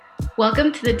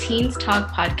Welcome to the Teens Talk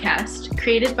podcast,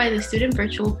 created by the Student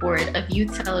Virtual Board of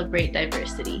Youth Celebrate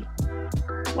Diversity.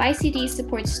 YCD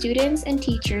supports students and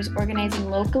teachers organizing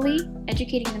locally,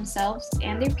 educating themselves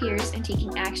and their peers, and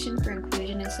taking action for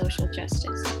inclusion and social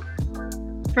justice.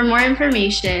 For more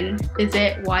information,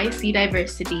 visit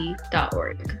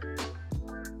ycdiversity.org.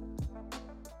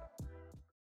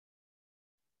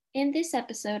 In this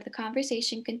episode, the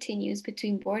conversation continues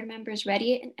between board members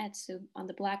Redia and Etsu on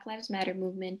the Black Lives Matter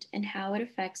movement and how it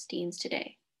affects teens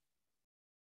today.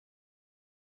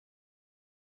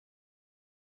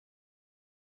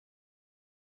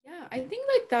 Yeah, I think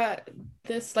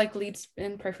this leads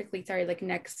in perfectly to our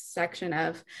next section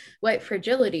of white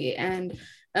fragility, and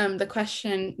the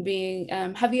question being,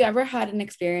 have you ever had an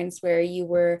experience where you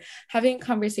were having a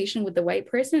conversation with the white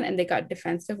person and they got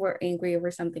defensive or angry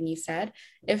over something you said?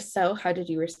 If so, how did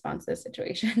you respond to the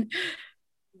situation?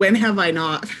 When have I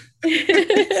not?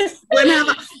 When have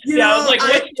I,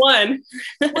 which one?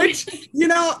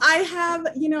 I have,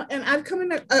 and I've come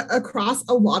across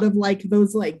a lot of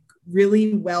those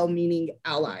really well-meaning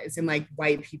allies and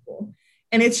white people.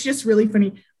 And it's just really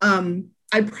funny.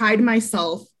 I pride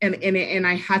myself and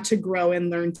I had to grow and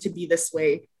learn to be this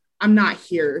way. I'm not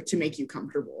here to make you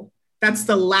comfortable. That's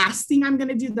the last thing I'm going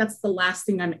to do. That's the last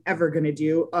thing I'm ever going to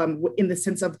do, in the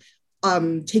sense of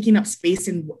taking up space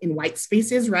in white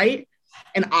spaces, right?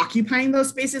 And occupying those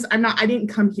spaces. I didn't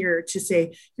come here to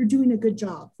say, you're doing a good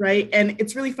job, right? And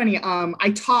it's really funny.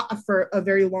 I taught for a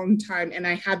very long time, and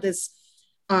I had this,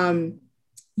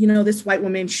 this white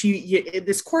woman,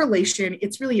 this correlation,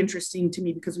 it's really interesting to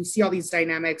me because we see all these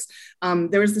dynamics.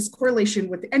 There was this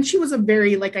correlation and she was a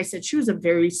very, like I said, she was a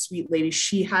very sweet lady.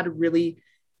 She had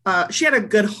she had a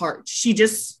good heart. She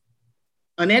just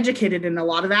uneducated in a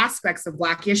lot of aspects of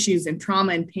Black issues and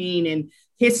trauma and pain and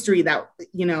history that,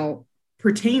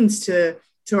 pertains to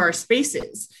our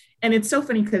spaces. And it's so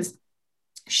funny because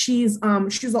she's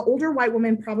an older white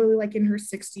woman, probably in her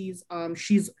 60s.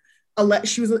 She's a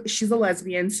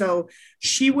lesbian. So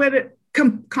she would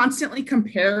constantly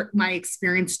compare my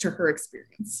experience to her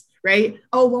experience, right?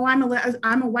 Oh, well, I'm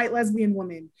a white lesbian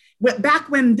woman. Back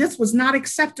when this was not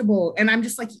acceptable. And I'm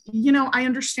just I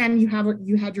understand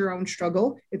you had your own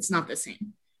struggle. It's not the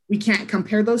same. We can't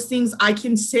compare those things. I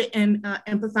can sit and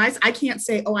empathize. I can't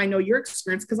say, oh, I know your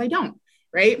experience, because I don't,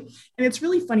 right? And it's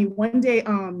really funny. One day,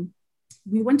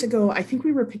 we went to go, I think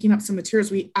we were picking up some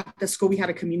materials. At the school, we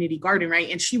had a community garden, right?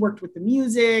 And she worked with the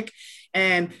music,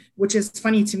 and which is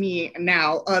funny to me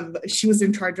now, she was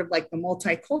in charge of the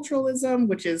multiculturalism,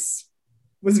 which was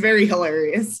very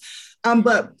hilarious.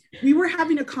 But we were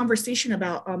having a conversation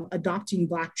about adopting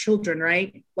Black children,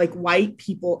 right? White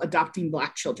people adopting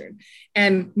Black children.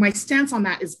 And my stance on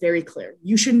that is very clear.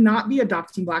 You should not be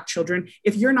adopting Black children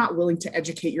if you're not willing to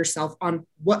educate yourself on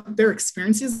what their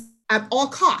experience is at all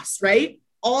costs, right?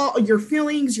 All your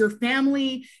feelings, your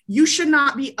family. You should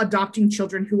not be adopting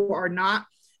children who are non-white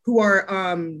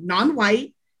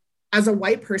as a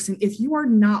white person if you are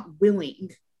not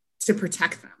willing to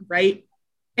protect them, right?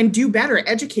 And do better,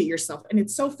 educate yourself. And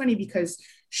it's so funny because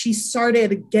she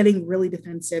started getting really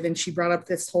defensive, and she brought up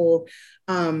this whole,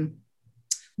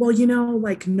 nobody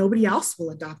else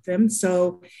will adopt them.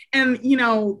 So, and,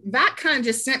 that kind of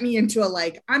just sent me into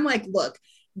I'm look,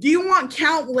 do you want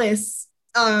countless,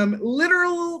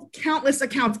 literal countless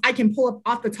accounts I can pull up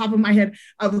off the top of my head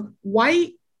of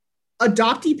white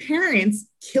adoptee parents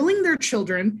killing their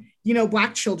children,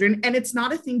 Black children. And it's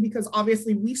not a thing because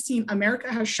obviously America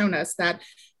has shown us that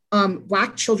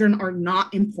Black children are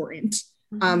not important.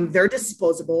 They're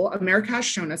disposable. America has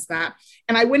shown us that.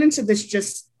 And I went into this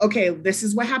this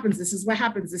is what happens. This is what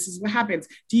happens. This is what happens.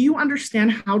 Do you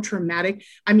understand how traumatic?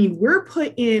 We're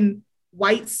put in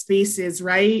white spaces,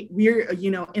 right? We're,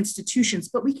 institutions,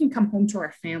 but we can come home to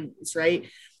our families, right?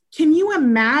 Can you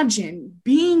imagine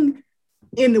being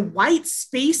in white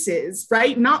spaces,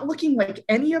 right? Not looking like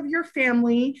any of your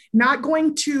family, not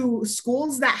going to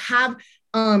schools that have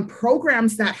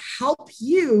programs that help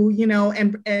you,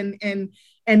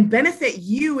 and benefit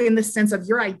you in the sense of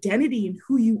your identity and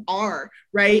who you are,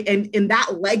 right? And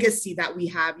that legacy that we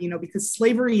have, because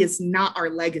slavery is not our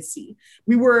legacy.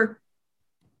 We're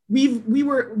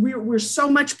so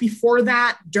much before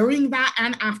that, during that,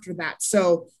 and after that.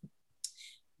 So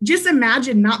just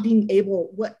imagine not being able,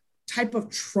 what type of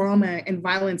trauma and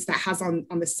violence that has on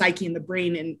the psyche and the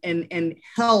brain and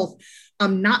health,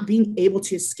 not being able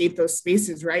to escape those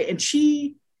spaces, right? And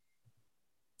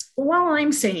all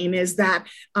I'm saying is that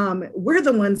we're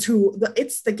the ones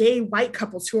it's the gay white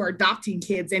couples who are adopting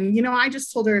kids. And, I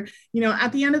just told her,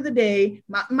 at the end of the day,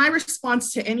 my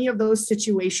response to any of those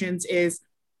situations is,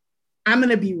 I'm going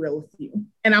to be real with you.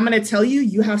 And I'm going to tell you,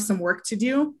 you have some work to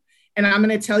do. And I'm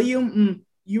going to tell you,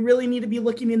 you really need to be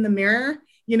looking in the mirror.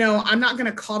 You know, I'm not going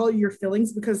to coddle your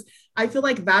feelings, because I feel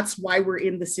like that's why we're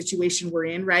in the situation we're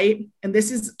in, right? And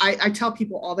this is, I tell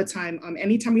people all the time,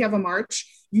 anytime we have a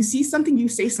march, you see something, you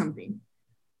say something.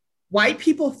 White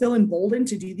people feel emboldened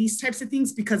to do these types of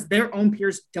things because their own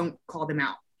peers don't call them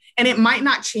out. And it might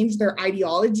not change their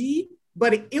ideology,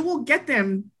 but it will get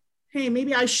them, hey,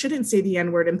 maybe I shouldn't say the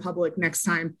N-word in public next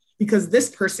time because this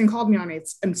person called me on it,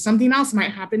 and something else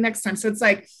might happen next time. So it's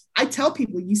like, I tell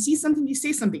people, you see something, you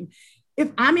say something. If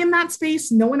I'm in that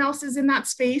space, no one else is in that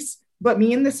space but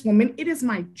me and this woman, it is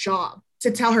my job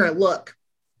to tell her, look,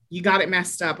 you got it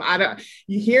messed up.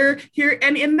 You hear.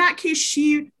 And in that case,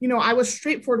 she, you know, I was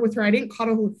straightforward with her. I didn't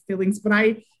coddle her feelings, but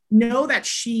I know that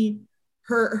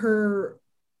her,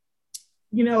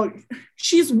 you know,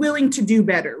 she's willing to do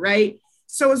better, right?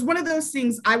 So it was one of those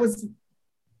things. I was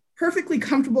perfectly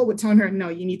comfortable with telling her, no,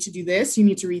 you need to do this. You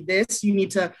need to read this. You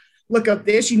need to look up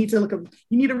this. You need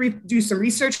to do some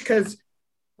research, because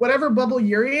whatever bubble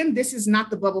you're in, this is not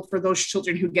the bubble for those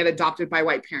children who get adopted by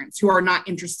white parents who are not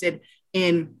interested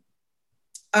in,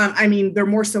 they're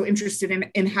more so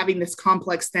interested in having this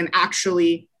complex than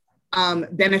actually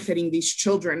benefiting these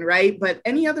children, right? But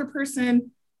any other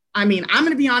person, I'm going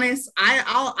to be honest,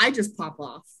 I just pop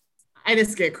off. I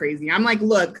just get crazy. I'm like,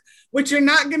 look, what you're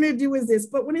not going to do is this.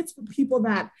 But when it's for people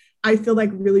that I feel like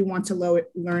really want to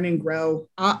learn and grow,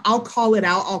 I'll call it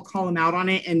out. I'll call them out on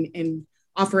it and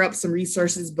offer up some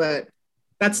resources. But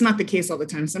that's not the case all the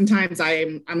time. Sometimes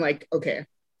I'm like, okay,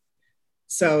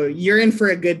 so you're in for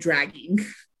a good dragging.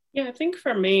 Yeah, I think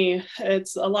for me,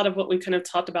 it's a lot of what we kind of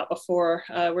talked about before.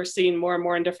 We're seeing more and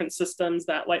more in different systems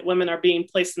that white women are being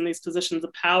placed in these positions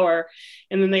of power.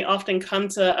 And then they often come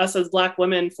to us as Black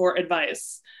women for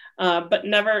advice, but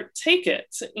never take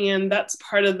it. And that's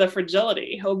part of the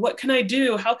fragility. Oh, what can I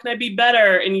do? How can I be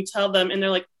better? And you tell them and they're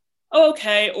like, oh,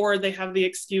 okay. Or they have the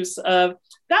excuse of,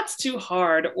 that's too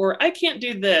hard, or I can't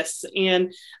do this.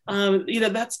 And,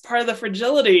 that's part of the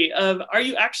fragility of, are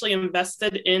you actually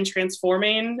invested in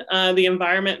transforming the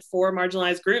environment for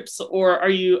marginalized groups, or are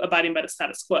you abiding by the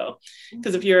status quo?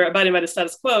 Because if you're abiding by the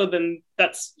status quo, then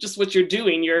that's just what you're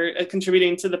doing. You're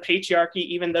contributing to the patriarchy,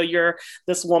 even though you're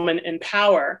this woman in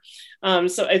power.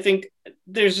 So I think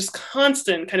there's just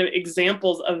constant kind of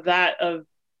examples of that, of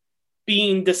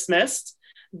being dismissed,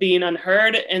 being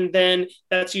unheard, and then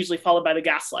that's usually followed by the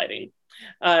gaslighting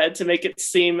to make it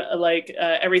seem like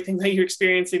everything that you're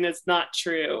experiencing is not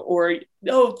true, or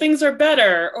oh, things are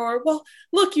better, or well,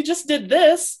 look, you just did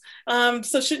this,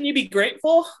 so shouldn't you be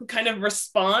grateful? Kind of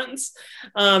response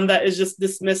that is just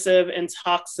dismissive and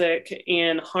toxic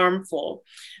and harmful.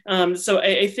 So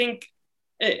I think,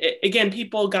 again,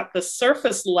 people got the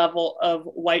surface level of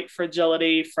white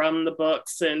fragility from the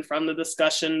books and from the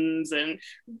discussions and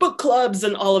book clubs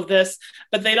and all of this,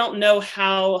 but they don't know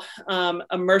how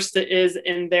immersed it is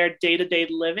in their day-to-day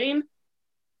living,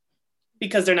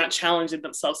 because they're not challenging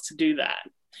themselves to do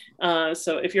that.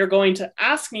 So if you're going to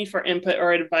ask me for input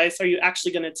or advice, are you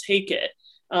actually going to take it?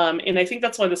 And I think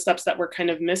that's one of the steps that we're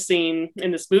kind of missing in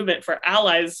this movement for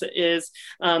allies is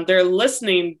they're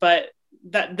listening, but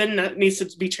that needs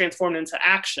to be transformed into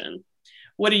action.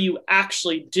 What are you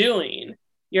actually doing?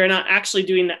 You're not actually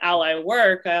doing the ally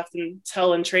work. I often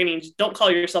tell in training, don't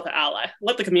call yourself an ally.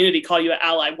 Let the community call you an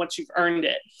ally once you've earned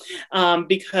it.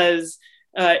 Because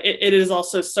it is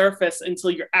also surface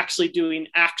until you're actually doing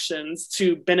actions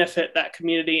to benefit that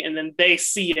community, and then they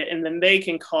see it, and then they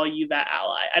can call you that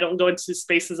ally. I don't go into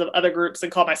spaces of other groups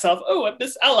and call myself, oh, I'm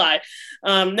this ally.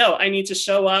 No, I need to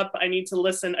show up, I need to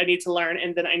listen, I need to learn,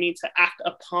 and then I need to act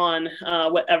upon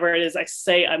whatever it is I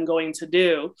say I'm going to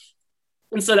do.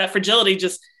 And so that fragility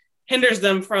just hinders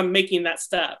them from making that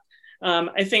step.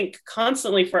 I think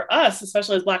constantly for us,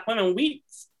 especially as Black women, we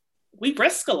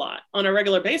risk a lot on a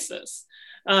regular basis.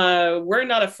 We're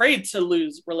not afraid to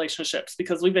lose relationships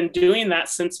because we've been doing that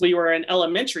since we were in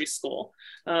elementary school.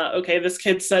 Okay, this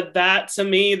kid said that to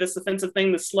me, this offensive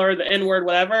thing, the slur, the N-word,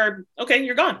 whatever. Okay,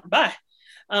 you're gone. Bye.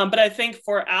 But I think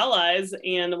for allies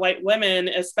and white women,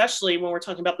 especially when we're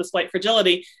talking about this white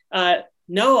fragility,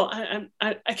 no,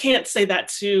 I can't say that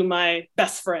to my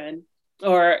best friend,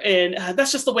 and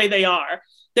that's just the way they are.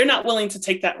 They're not willing to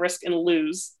take that risk and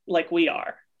lose like we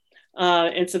are.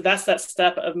 And so that's that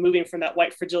step of moving from that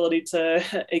white fragility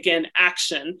to, again,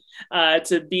 action,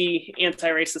 to be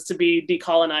anti-racist, to be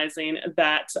decolonizing.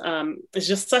 That is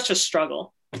just such a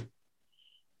struggle.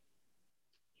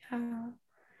 Yeah,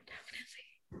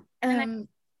 definitely.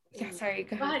 Yeah, sorry.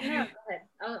 Go ahead. No,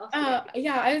 go ahead.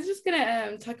 Yeah, I was just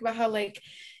gonna talk about how, like,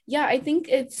 yeah, I think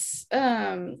it's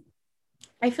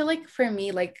I feel like for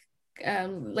me, like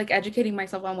educating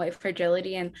myself on white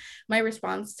fragility and my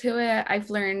response to it, I've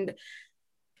learned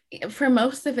for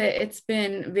most of it, it's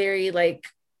been very like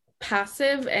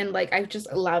passive, and like I've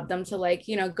just allowed them to like,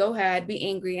 you know, go ahead, be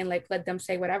angry, and like let them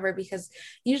say whatever, because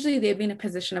usually they'd be in a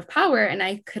position of power and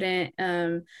I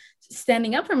couldn't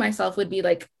standing up for myself would be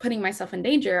like putting myself in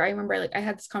danger. I remember like I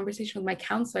had this conversation with my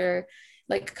counselor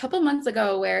like a couple months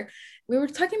ago where we were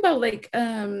talking about like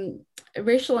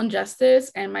racial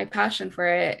injustice and my passion for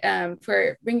it,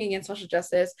 for bringing in social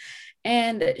justice.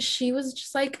 And she was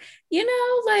just like, you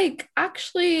know, like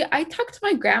actually I talked to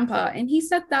my grandpa and he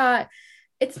said that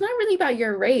it's not really about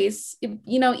your race.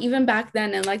 You know, even back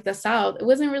then in like the South, it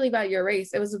wasn't really about your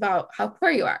race. It was about how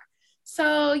poor you are.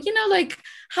 So, you know, like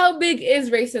how big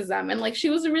is racism? And like she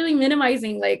was really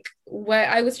minimizing like what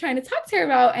I was trying to talk to her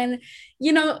about. And,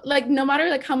 you know, like no matter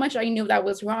like how much I knew that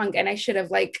was wrong and I should have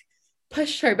like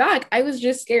pushed her back, I was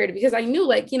just scared because I knew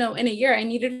like, you know, in a year I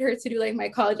needed her to do like my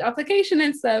college application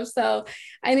and stuff. So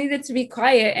I needed to be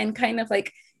quiet and kind of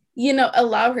like, you know,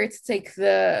 allow her to take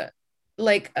the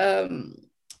like allow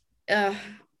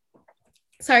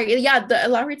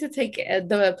her to take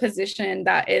the position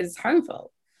that is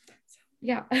harmful.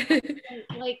 Yeah.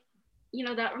 Like, you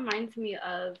know, that reminds me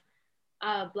of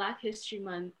Black History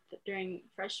Month during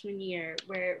freshman year,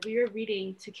 where we were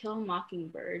reading To Kill a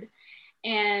Mockingbird,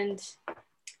 and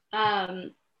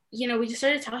you know, we just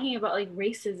started talking about like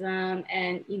racism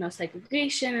and, you know,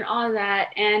 segregation and all of that.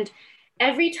 And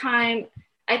every time,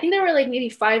 I think there were like maybe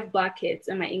 5 Black kids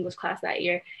in my English class that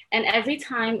year, and every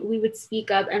time we would speak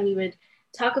up and we would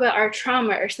talk about our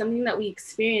trauma or something that we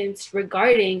experienced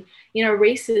regarding, you know,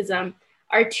 racism,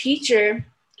 our teacher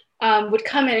would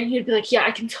come in and he'd be like, yeah,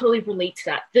 I can totally relate to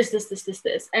that. This.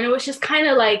 And it was just kind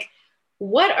of like,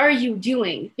 what are you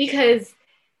doing? Because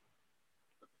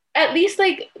at least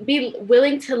like be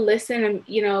willing to listen and,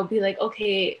 you know, be like,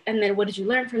 okay, and then what did you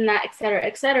learn from that, et cetera,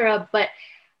 et cetera. But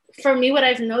for me, what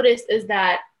I've noticed is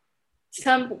that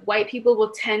some white people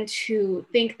will tend to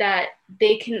think that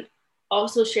they can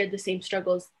also share the same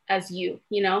struggles as you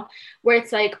know, where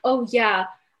it's like, oh yeah,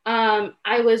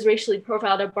 I was racially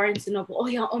profiled at Barnes & Noble. Oh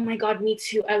yeah, oh my God, me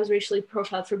too. I was racially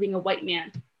profiled for being a white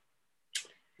man.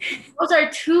 Those are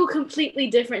 2 completely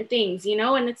different things, you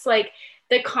know? And it's like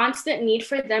the constant need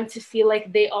for them to feel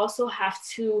like they also have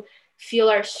to feel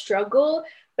our struggle,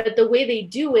 but the way they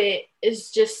do it is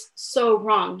just so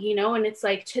wrong, you know? And it's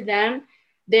like, to them,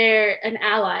 they're an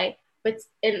ally, but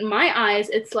in my eyes,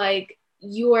 it's like,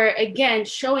 you are again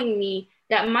showing me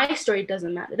that my story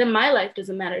doesn't matter, that my life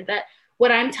doesn't matter, that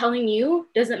what I'm telling you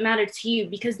doesn't matter to you,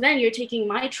 because then you're taking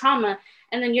my trauma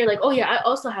and then you're like, oh yeah, I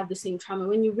also have the same trauma,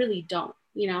 when you really don't,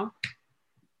 you know?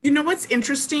 You know, what's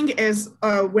interesting is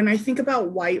when I think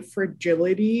about white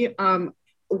fragility,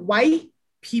 white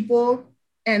people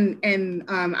and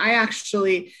I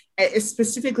actually,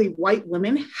 specifically white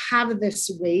women, have this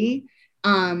way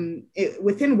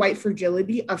within white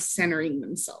fragility of centering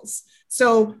themselves.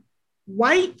 So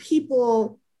white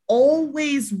people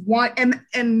always want,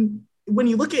 and when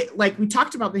you look at, like we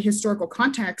talked about the historical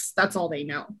context, that's all they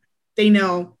know. They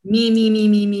know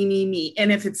me.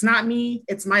 And if it's not me,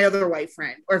 it's my other white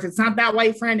friend. Or if it's not that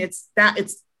white friend, it's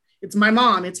my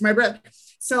mom, it's my brother.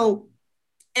 So,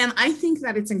 and I think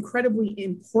that it's incredibly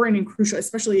important and crucial,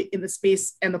 especially in the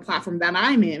space and the platform that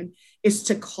I'm in, is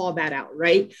to call that out,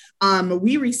 right?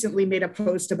 We recently made a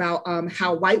post about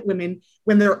how white women,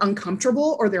 when they're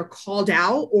uncomfortable or they're called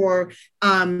out or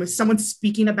someone's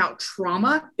speaking about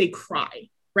trauma, they cry,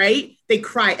 right? They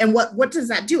cry. And what does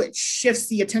that do? It shifts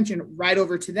the attention right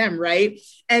over to them, right?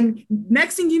 And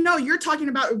next thing you know, you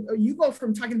go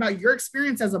from talking about your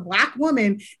experience as a Black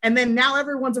woman, and then now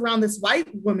everyone's around this white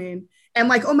woman and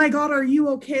like, oh my God, are you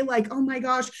okay? Like, oh my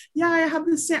gosh, yeah, I've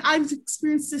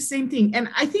experienced the same thing. And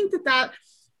I think that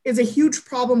is a huge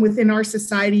problem within our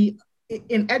society,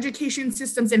 in education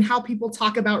systems, and how people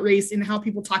talk about race and how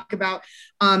people talk about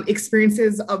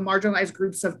experiences of marginalized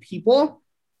groups of people.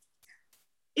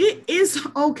 It is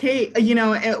okay, you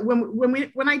know.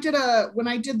 When I did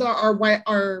our white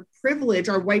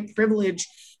privilege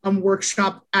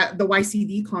workshop at the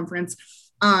YCD conference,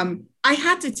 I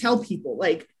had to tell people,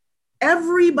 like,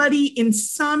 everybody in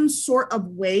some sort of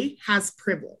way has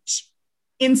privilege.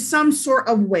 In some sort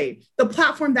of way, the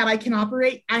platform that I can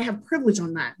operate, I have privilege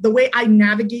on that. The way I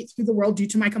navigate through the world due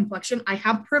to my complexion, I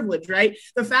have privilege, right?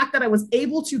 The fact that I was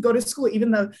able to go to school,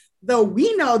 even though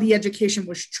we know the education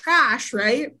was trash,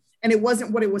 right? And it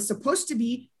wasn't what it was supposed to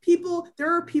be.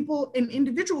 There are people and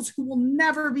individuals who will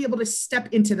never be able to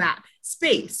step into that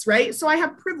space, right? So I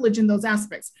have privilege in those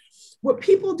aspects. what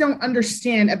people don't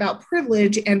understand about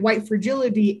privilege and white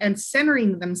fragility and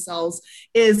centering themselves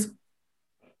is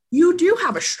you do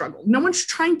have a struggle. No one's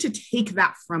trying to take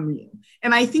that from you.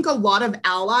 And I think a lot of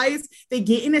allies, they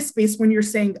get in a space when you're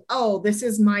saying, oh, this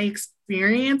is my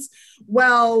experience.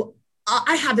 Well,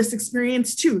 I had this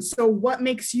experience too. So what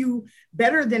makes you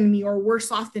better than me or worse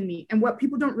off than me? And what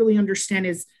people don't really understand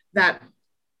is that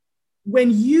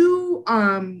when you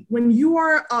are,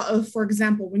 for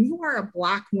example, when you are a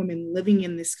Black woman living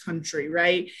in this country,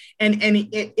 right? And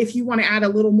if you want to add a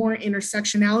little more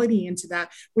intersectionality into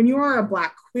that, when you are a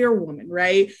Black queer woman,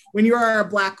 right? When you are a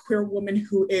Black queer woman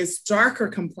who is darker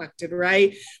complected,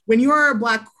 right? When you are a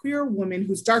Black queer woman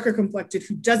who's darker complected,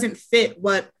 who doesn't fit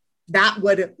what that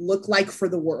would look like for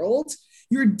the world,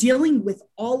 you're dealing with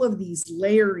all of these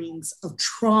layerings of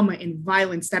trauma and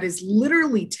violence that is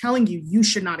literally telling you you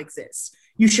should not exist.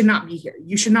 You should not be here.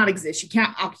 You should not exist. You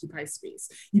can't occupy space.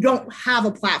 You don't have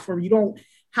a platform. You don't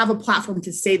have a platform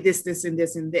to say this, this, and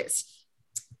this, and this.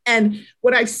 And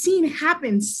what I've seen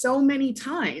happen so many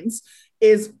times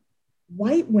is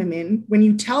white women, when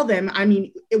you tell them, I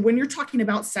mean, when you're talking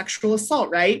about sexual assault,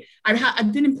 right?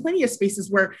 I've been in plenty of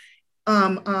spaces where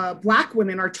Black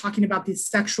women are talking about the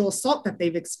sexual assault that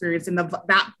they've experienced and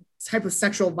that type of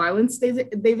sexual violence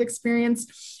they've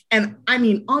experienced. And I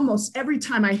mean, almost every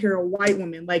time I hear a white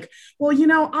woman like, well,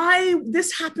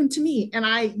 this happened to me. And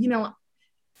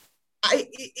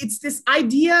it's this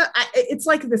idea, it's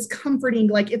like this comforting,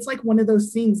 like, it's like one of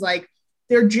those things, like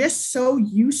they're just so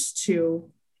used to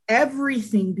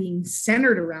everything being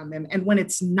centered around them. And when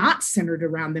it's not centered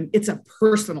around them, it's a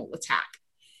personal attack.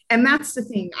 And that's the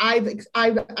thing. I've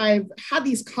had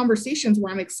these conversations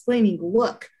where I'm explaining,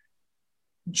 look,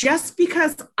 just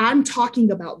because I'm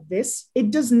talking about this,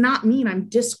 it does not mean I'm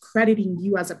discrediting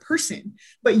you as a person.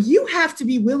 But you have to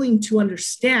be willing to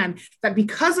understand that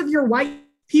because of your white,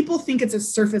 people think it's a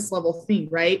surface level thing,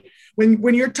 right?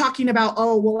 When you're talking about,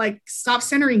 oh, well, like, stop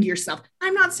centering yourself.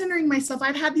 I'm not centering myself.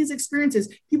 I've had these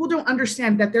experiences. People don't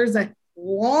understand that there's a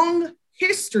long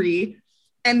history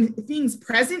and things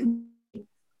present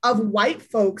of white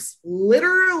folks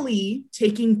literally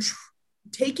taking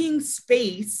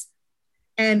space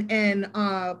and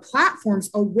platforms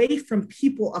away from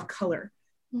people of color,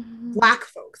 Black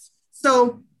folks.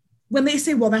 So when they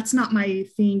say, well, that's not my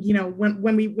thing,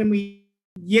 when we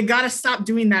you got to stop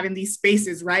doing that in these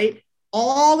spaces, right?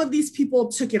 All of these people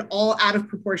took it all out of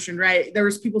proportion, right? There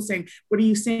was people saying, what are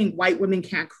you saying? White women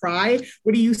can't cry?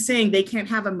 What are you saying? They can't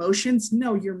have emotions?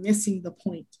 No, you're missing the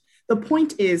point. The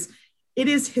point is, it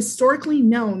is historically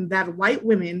known that white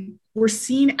women were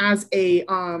seen as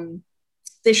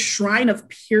this shrine of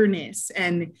pureness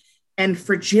and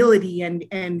fragility,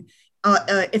 and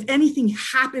if anything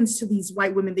happens to these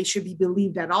white women, they should be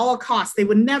believed at all costs. They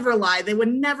would never lie. They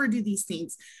would never do these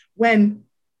things. When,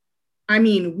 I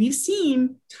mean, we've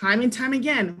seen time and time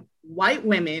again, white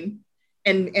women,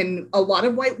 and a lot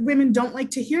of white women don't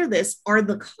like to hear this, are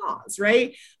the cause,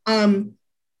 right?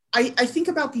 I think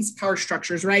about these power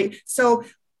structures, right? So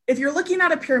if you're looking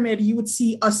at a pyramid, you would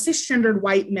see a cisgendered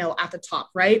white male at the top,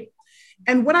 right?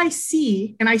 And what I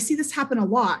see, and I see this happen a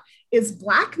lot, is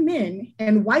Black men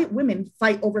and white women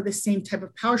fight over the same type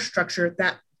of power structure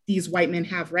that these white men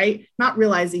have, right? Not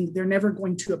realizing they're never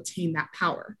going to obtain that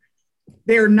power.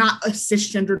 They're not a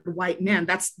cisgendered white man.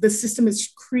 The system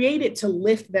is created to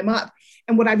lift them up.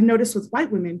 And what I've noticed with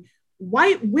white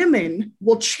women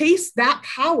will chase that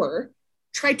power,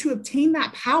 try to obtain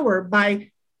that power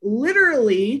by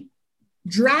literally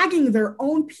dragging their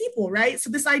own people, right? So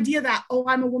this idea that, oh,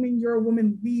 I'm a woman, you're a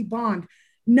woman, we bond.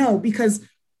 No, because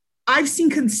I've seen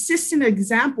consistent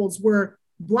examples where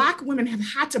Black women have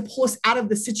had to pull us out of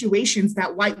the situations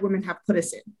that white women have put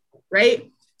us in,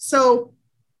 right? So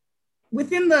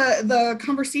within the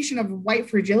conversation of white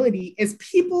fragility is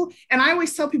people, and I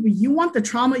always tell people, you want the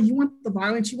trauma, you want the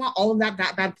violence, you want all of that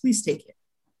bad, please take it.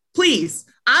 Please.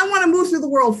 I want to move through the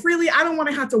world freely. I don't want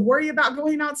to have to worry about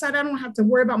going outside. I don't have to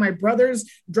worry about my brothers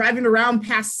driving around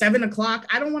past 7 o'clock.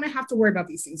 I don't want to have to worry about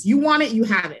these things. You want it, you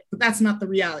have it, but that's not the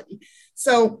reality.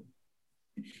 So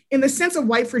in the sense of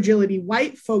white fragility,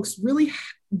 white folks really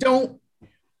don't,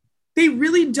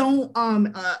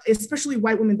 especially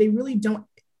white women, they really don't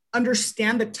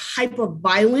understand the type of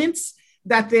violence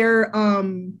that they're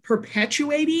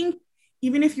perpetuating,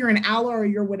 even if you're an ally or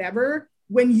you're whatever.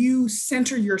 When you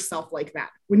center yourself like that,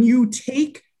 when you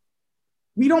take,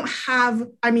 we don't have,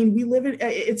 I mean, we live in,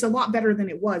 it's a lot better than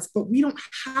it was, but we don't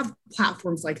have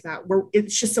platforms like that where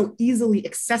it's just so easily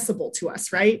accessible to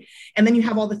us, right? And then you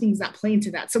have all the things that play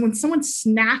into that. So when someone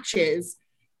snatches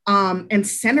and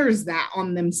centers that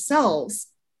on themselves,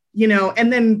 you know,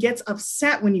 and then gets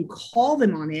upset when you call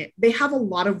them on it, they have a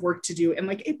lot of work to do. And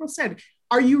like April said,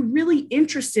 are you really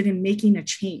interested in making a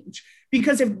change?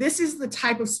 Because if this is the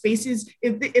type of spaces,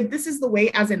 if this is the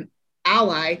way as an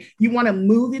ally, you want to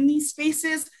move in these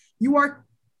spaces, you are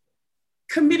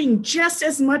committing just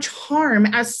as much harm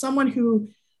as someone who,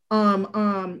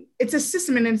 it's a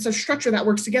system and it's a structure that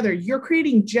works together. You're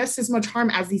creating just as much harm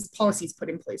as these policies put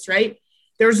in place, right?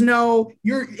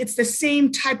 It's the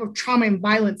same type of trauma and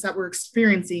violence that we're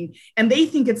experiencing. And they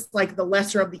think it's like the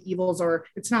lesser of the evils, or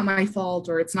it's not my fault,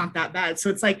 or it's not that bad. So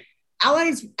it's like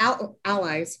allies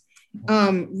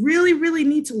really, really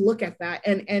need to look at that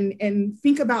and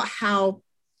think about how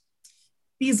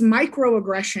these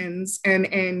microaggressions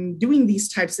and doing these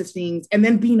types of things, and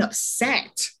then being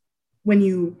upset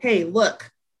when hey,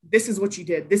 look, this is what you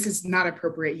did. This is not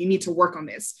appropriate. You need to work on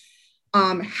this.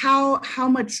 How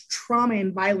much trauma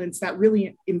and violence that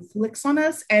really inflicts on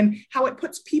us, and how it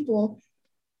puts people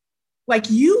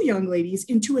like you, young ladies,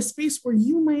 into a space where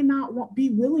you may not be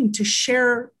willing to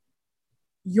share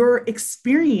your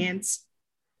experience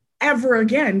ever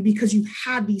again because you've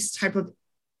had these type of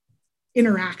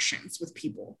interactions with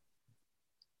people.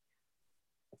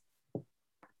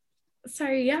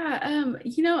 Sorry, yeah.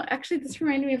 Actually, this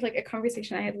reminded me of like a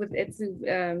conversation I had with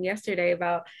Itzu yesterday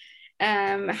about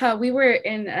how we were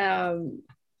in a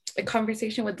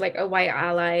conversation with like a white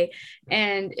ally,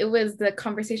 and the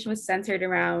conversation was centered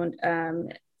around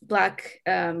Black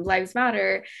Lives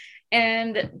Matter,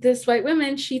 and this white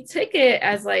woman, she took it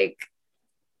as like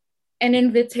an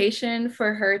invitation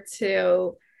for her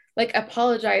to like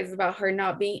apologize about her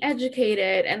not being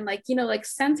educated, and like, like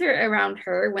center around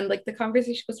her when like the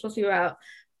conversation was supposed to be about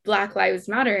Black Lives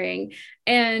Mattering.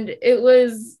 And it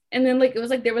was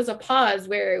like there was a pause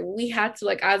where we had to,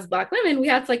 like, as Black women, we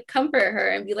had to like comfort her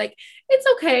and be like, it's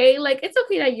okay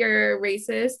that you're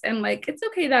racist, and like it's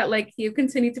okay that like you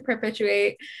continue to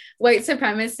perpetuate white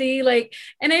supremacy. Like,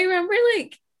 and I remember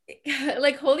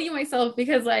like holding myself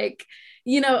because like,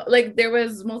 like there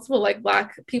was multiple like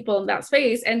Black people in that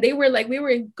space, and they were like, we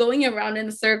were going around in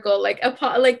a circle, like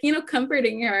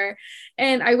comforting her.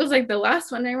 And I was like the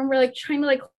last one. I remember like trying to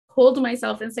like hold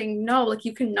myself and saying, no, like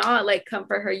you cannot like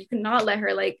comfort her. You cannot let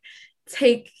her like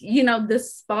take,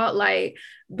 this spotlight.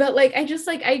 But like,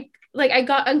 I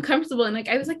got uncomfortable, and like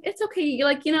I was like, it's okay,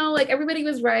 like, like everybody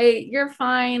was right, you're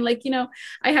fine, like,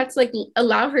 I had to like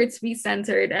allow her to be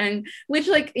centered. And which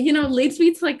like, leads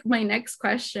me to like my next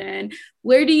question.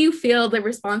 Where do you feel the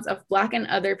response of Black and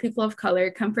other people of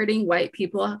color comforting white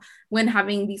people when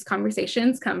having these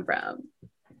conversations come from?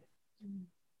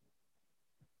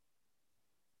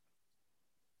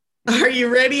 Are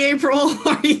you ready, April?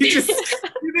 Are you just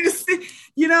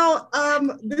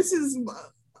this is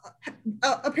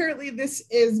apparently this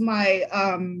is my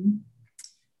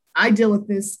I deal with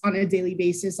this on a daily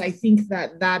basis. I think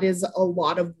that is a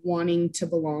lot of wanting to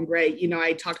belong, right?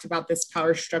 I talked about this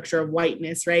power structure of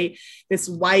whiteness, right? This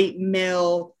white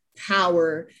male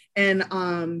power. And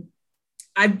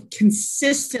I've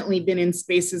consistently been in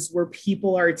spaces where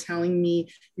people are telling me,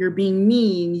 you're being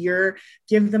mean,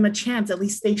 give them a chance. At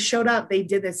least they showed up, they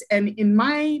did this. And in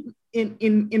my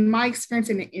experience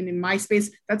and in my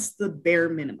space, that's the bare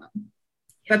minimum.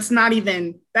 That's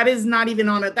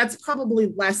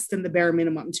probably less than the bare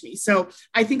minimum to me. So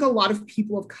I think a lot of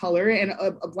people of color and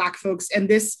Black folks, and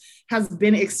this has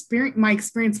been my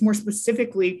experience more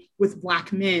specifically with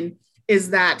Black men,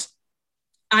 is that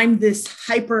I'm this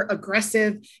hyper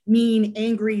aggressive, mean,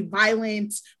 angry,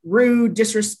 violent, rude,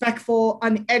 disrespectful,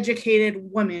 uneducated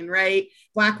woman, right?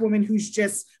 Black woman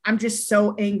I'm just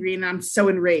so angry and I'm so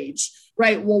enraged,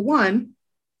 right? Well, one,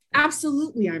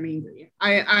 absolutely I'm angry.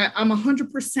 I'm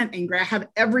 100% angry. I have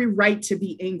every right to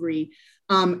be angry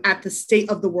at the state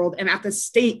of the world and at the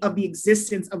state of the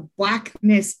existence of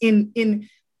Blackness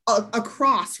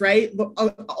across, right?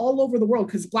 All over the world,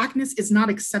 because Blackness is not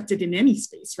accepted in any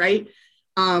space, right?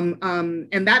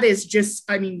 And that is just,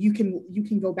 you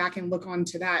can go back and look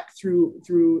onto that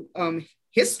through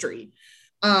history.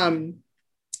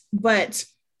 But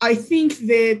I think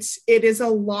that it is a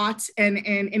lot, and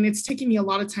it's taking me a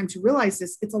lot of time to realize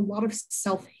this. It's a lot of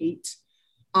self-hate.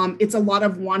 It's a lot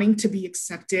of wanting to be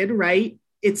accepted, right?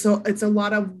 It's a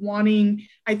lot of wanting.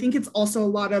 I think it's also a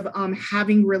lot of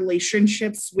having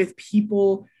relationships with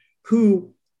people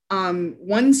who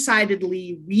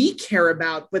one-sidedly we care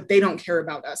about, but they don't care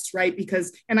about us, right?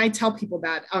 And I tell people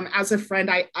that as a friend,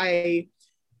 I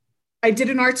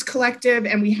did an arts collective,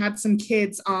 and we had some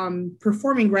kids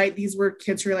performing, right? These were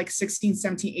kids who were like 16,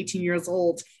 17, 18 years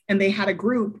old, and they had a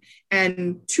group,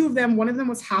 and one of them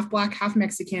was half Black, half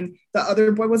Mexican. The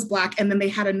other boy was Black. And then they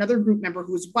had another group member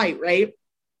who was white, right?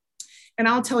 And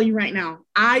I'll tell you right now,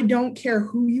 I don't care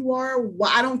who you are.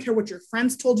 I don't care what your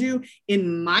friends told you.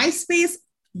 In my space,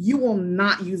 you will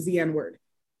not use the N-word.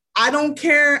 I don't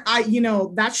care.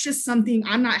 That's just something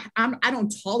I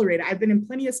don't tolerate it. I've been in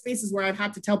plenty of spaces where I've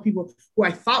had to tell people who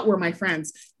I thought were my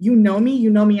friends, you know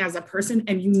me as a person,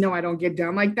 and I don't get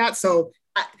down like that. So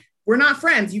we're not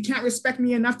friends. You can't respect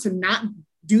me enough to not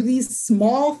do these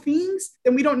small things.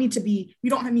 Then we don't need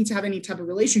to have any type of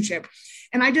relationship.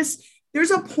 And there's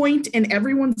a point in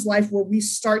everyone's life where we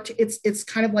start to, it's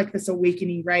kind of like this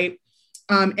awakening, right?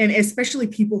 And especially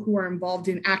people who are involved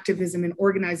in activism and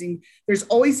organizing, there's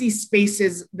always these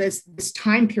spaces, this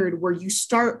time period where you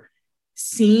start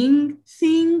seeing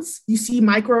things, you see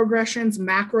microaggressions,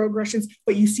 macroaggressions,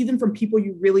 but you see them from people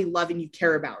you really love and you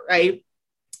care about, right?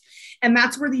 And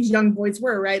that's where these young boys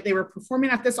were, right? They were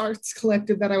performing at this arts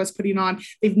collective that I was putting on.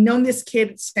 They've known this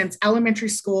kid since elementary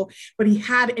school, but he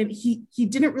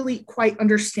didn't really quite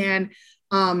understand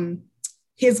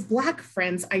his Black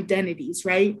friends' identities,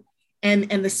 right?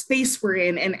 And the space we're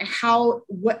in, and how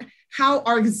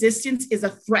our existence is a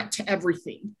threat to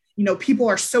everything. People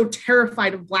are so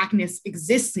terrified of Blackness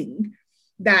existing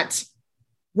that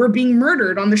we're being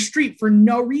murdered on the street for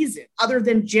no reason other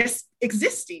than just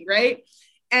existing, right?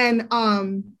 And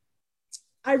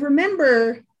I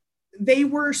remember they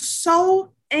were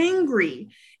so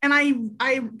angry. And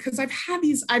because I've had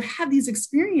these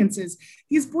experiences,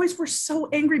 these boys were so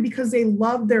angry because they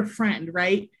loved their friend,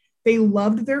 right? They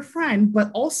loved their friend,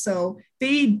 but also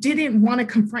they didn't want to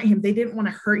confront him. They didn't want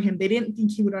to hurt him. They didn't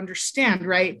think he would understand,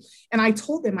 right? And I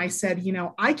told them, I said,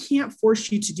 I can't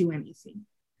force you to do anything.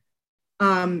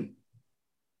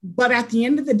 But at the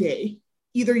end of the day,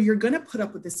 either you're going to put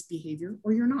up with this behavior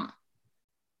or you're not.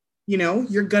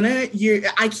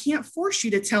 I can't force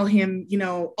you to tell him,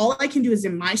 all I can do is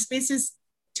in my spaces,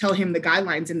 tell him the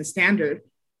guidelines and the standard.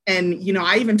 And,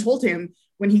 I even told him,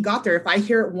 when he got there, if I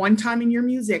hear it one time in your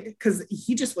music, because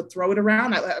he just would throw it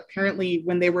around. Apparently,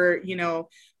 when they were, their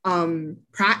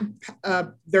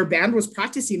band was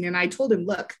practicing, and I told him,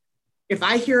 look, if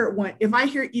I hear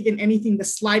even anything the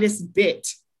slightest bit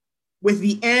with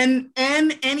the N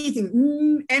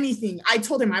anything, I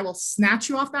told him I will snatch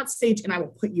you off that stage and I will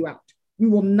put you out. We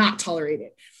will not tolerate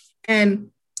it. And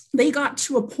they got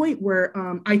to a point where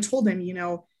I told them,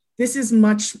 this is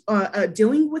much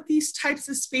dealing with these types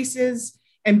of spaces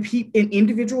and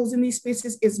individuals in these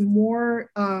spaces is more,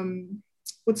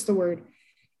 what's the word?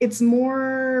 It's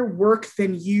more work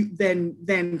than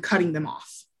cutting them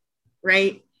off,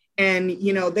 right? And,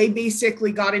 they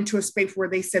basically got into a space where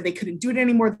they said they couldn't do it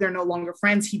anymore. They're no longer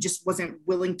friends. He just wasn't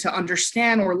willing to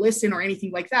understand or listen or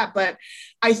anything like that. But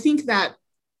I think that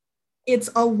it's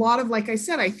a lot of, like I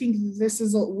said, I think this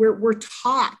is, we're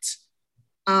taught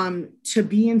to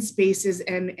be in spaces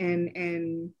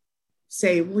and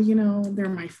say, well, they're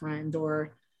my friend,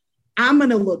 or I'm going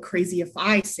to look crazy if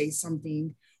I say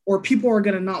something, or people are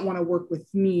going to not want to work with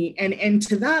me. And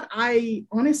to that, I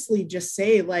honestly just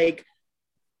say, like,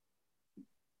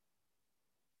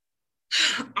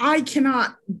 I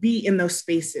cannot be in those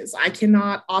spaces. I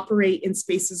cannot operate in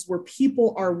spaces where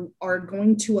people are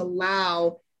going to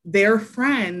allow their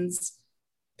friends,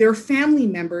 their family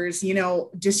members,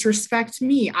 disrespect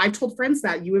me. I told friends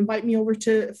that you invite me over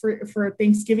for a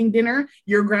Thanksgiving dinner,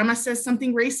 your grandma says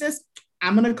something racist,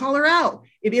 I'm going to call her out.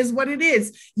 It is what it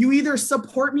is. You either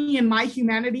support me in my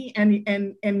humanity and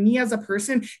me as a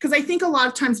person, because I think a lot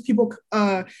of times people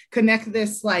connect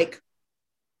this like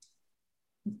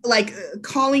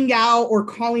calling out or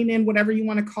calling in, whatever you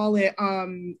want to call it,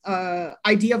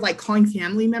 idea of like calling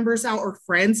family members out or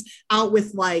friends out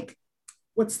with like,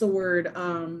 what's the word?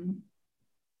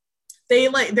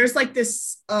 There's like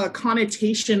this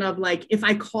connotation of like, if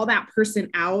I call that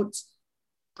person out,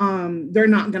 they're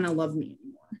not going to love me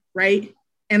anymore. Right.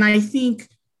 And I think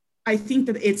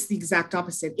that it's the exact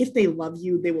opposite. If they love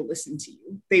you, they will listen to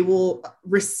you. They will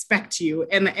respect you.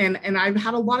 And I've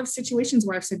had a lot of situations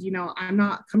where I've said, I'm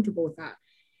not comfortable with that.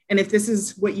 And if this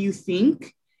is what you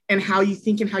think and how you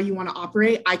think and how you want to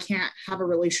operate, I can't have a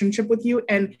relationship with you.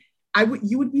 And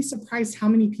you would be surprised how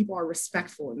many people are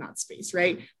respectful in that space,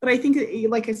 right? But I think,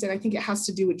 like I said, I think it has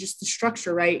to do with just the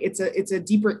structure, right? It's a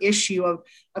deeper issue of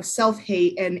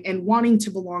self-hate and wanting to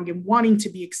belong and wanting to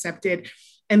be accepted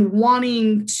and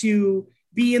wanting to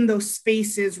be in those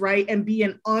spaces, right? And be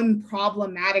an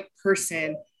unproblematic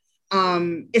person,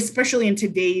 especially in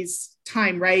today's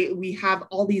time, right? We have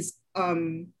all these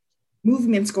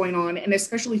movements going on, and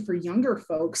especially for younger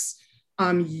folks,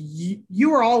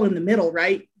 you are all in the middle,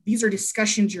 right? These are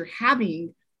discussions you're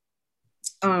having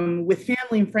with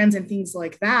family and friends and things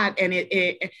like that.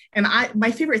 And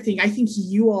my favorite thing, I think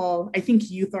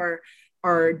youth are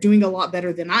are doing a lot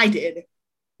better than I did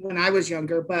when I was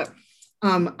younger. But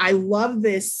I love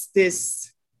these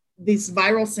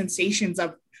viral sensations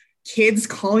of kids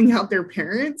calling out their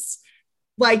parents.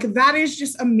 Like, that is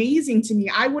just amazing to me.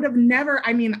 I would have never,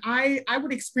 I mean, I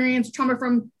would experience trauma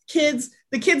from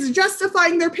the kids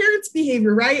justifying their parents'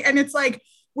 behavior, right? And it's like,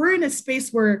 we're in a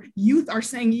space where youth are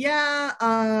saying, yeah,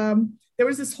 there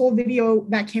was this whole video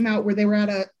that came out where they were at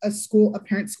a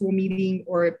parent school meeting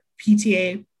or a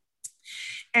PTA.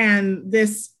 And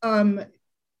this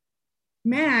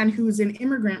man who's an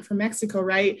immigrant from Mexico,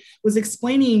 right, was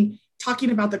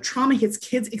talking about the trauma his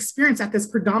kids experience at this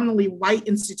predominantly white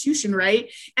institution,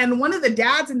 right? And one of the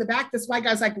dads in the back, this white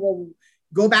guy's like, well,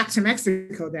 go back to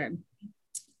Mexico then.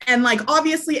 And like,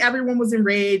 obviously everyone was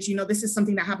enraged. You know, this is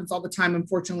something that happens all the time,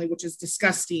 unfortunately, which is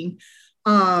disgusting.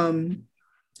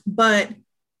 But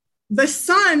the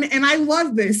son, and I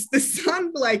love this, the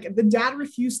son, like the dad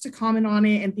refused to comment on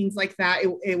it and things like that.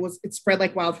 It spread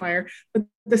like wildfire. But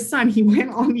the son, he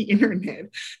went on the internet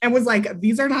and was like,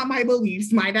 these are not my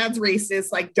beliefs. My dad's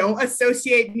racist. Like, don't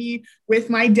associate me with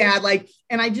my dad. Like,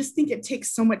 and I just think it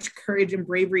takes so much courage and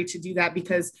bravery to do that,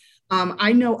 because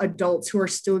I know adults who are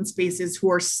still in spaces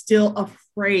who are still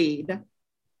afraid.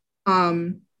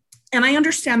 And I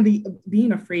understand the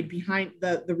being afraid behind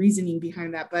the reasoning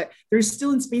behind that, but they're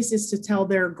still in spaces to tell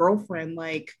their girlfriend,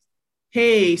 like,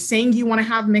 hey, saying you want to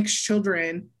have mixed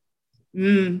children,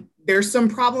 there's some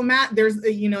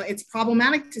it's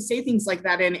problematic to say things like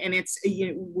that. And it's,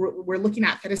 we're looking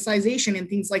at fetishization and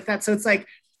things like that. So it's like,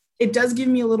 it does give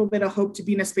me a little bit of hope to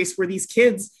be in a space where these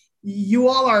kids, you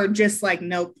all are just like,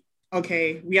 nope,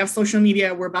 okay, we have social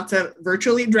media, we're about to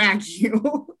virtually drag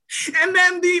you. And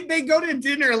then they go to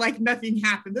dinner like nothing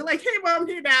happened. They're like, hey, mom,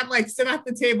 hey, dad, like sit at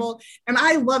the table. And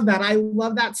I love that. I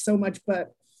love that so much.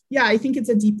 But yeah, I think it's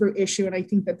a deeper issue. And I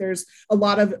think that there's a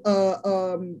lot of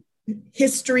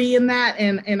history in that.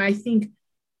 And I think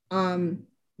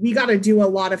we got to do a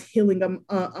lot of healing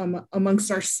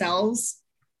amongst ourselves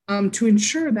to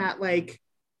ensure that, like,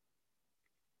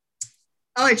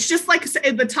 it's just like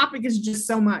the topic is just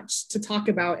so much to talk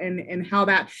about, and how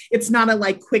that it's not a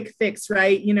like quick fix,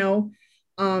 right? You know,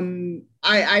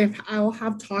 I'll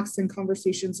have talks and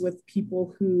conversations with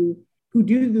people who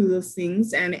do those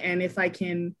things, and if I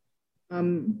can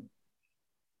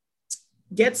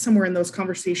get somewhere in those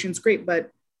conversations, great. But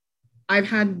I've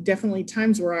had definitely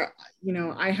times where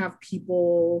I have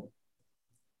people,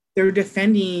 they're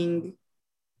defending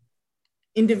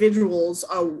individuals,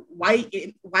 white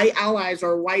allies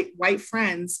or white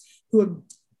friends who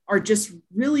are just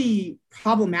really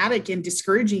problematic and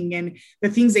discouraging, and the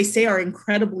things they say are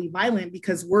incredibly violent,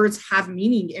 because words have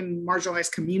meaning in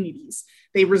marginalized communities.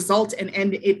 They result and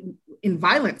end it in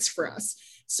violence for us.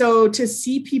 So to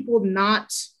see people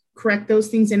not correct those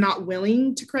things and not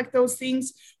willing to correct those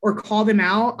things or call them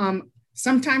out,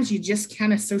 sometimes you just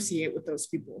can't associate with those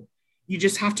people. You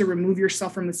just have to remove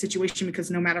yourself from the situation, because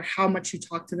no matter how much you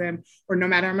talk to them, or no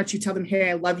matter how much you tell them, hey,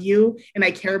 I love you and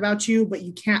I care about you, but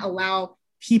you can't allow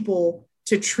people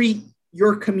to treat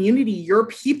your community, your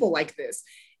people like this.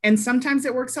 And sometimes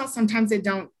it works out, sometimes it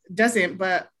doesn't.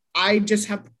 But I just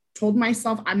have told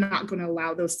myself, I'm not going to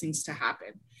allow those things to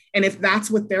happen. And if that's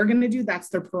what they're going to do, that's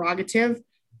their prerogative.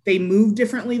 They move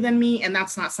differently than me, and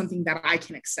that's not something that I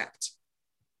can accept.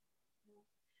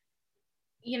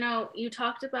 You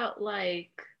talked about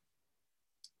like,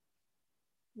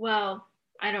 well,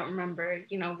 I don't remember,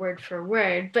 word for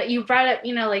word, but you brought up,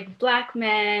 like Black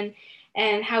men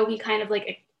and how we kind of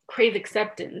like crave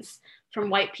acceptance from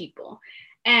white people.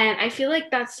 And I feel like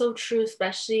that's so true,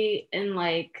 especially in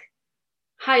like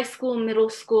high school, middle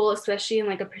school, especially in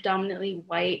like a predominantly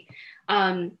white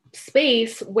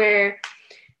space where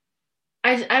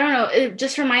I don't know, it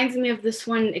just reminds me of this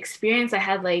one experience I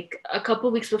had like a couple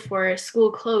weeks before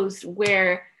school closed,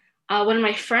 where one of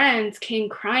my friends came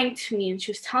crying to me, and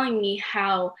she was telling me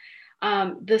how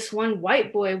this one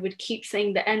white boy would keep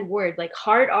saying the N word, like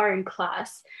hard R in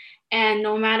class. And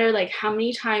no matter like how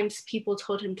many times people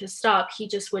told him to stop, he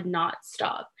just would not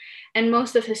stop. And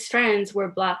most of his friends were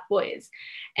Black boys.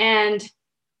 And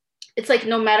it's like,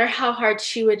 no matter how hard,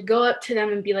 she would go up to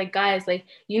them and be like, guys, like,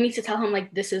 you need to tell him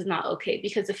like this is not okay,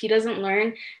 because if he doesn't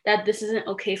learn that this isn't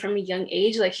okay from a young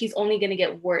age, like he's only going to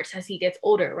get worse as he gets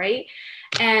older, right?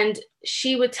 And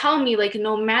she would tell me like,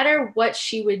 no matter what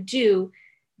she would do,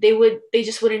 they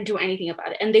just wouldn't do anything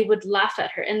about it, and they would laugh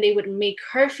at her, and they would make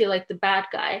her feel like the bad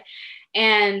guy.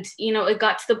 And it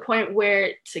got to the point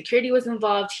where security was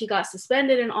involved, he got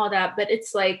suspended and all that. But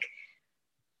it's like,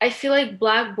 I feel like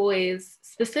Black boys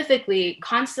specifically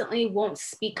constantly won't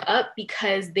speak up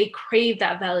because they crave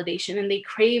that validation and they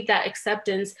crave that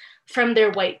acceptance from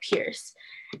their white peers.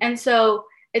 And so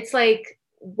it's like,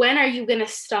 when are you going to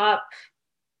stop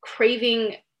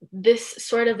craving this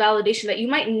sort of validation that you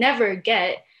might never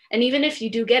get? And even if you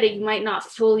do get it, you might not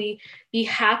fully be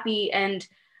happy and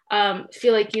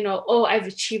feel like, you know, oh, I've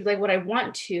achieved like what I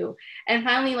want to, and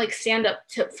finally like stand up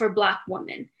for Black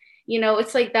women. You know,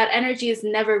 it's like that energy is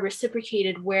never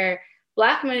reciprocated, where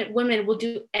Black women will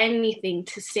do anything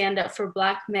to stand up for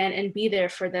Black men and be there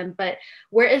for them. But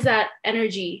where is that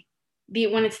energy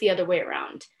when it's the other way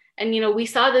around? And, you know, we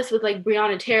saw this with like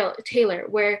Breonna Taylor,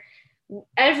 where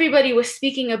everybody was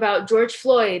speaking about George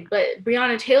Floyd, but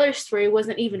Breonna Taylor's story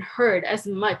wasn't even heard as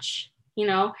much, you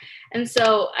know? And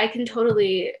so I can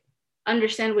totally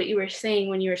understand what you were saying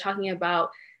when you were talking about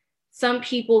some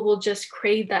people will just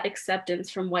crave that acceptance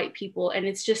from white people, and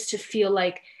it's just to feel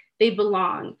like they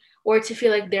belong or to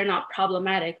feel like they're not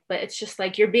problematic. But it's just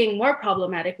like, you're being more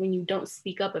problematic when you don't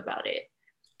speak up about it.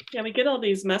 Yeah, we get all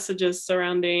these messages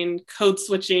surrounding code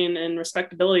switching and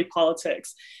respectability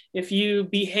politics. If you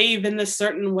behave in this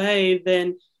certain way,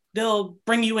 then they'll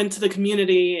bring you into the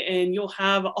community and you'll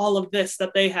have all of this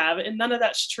that they have. And none of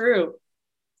that's true.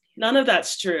 None of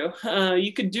that's true.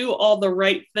 You could do all the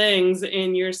right things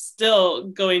and you're still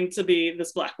going to be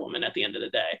this Black woman at the end of the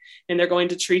day, and they're going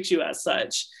to treat you as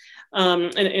such.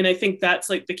 And I think that's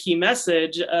like the key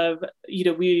message of, you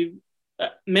know,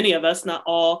 many of us, not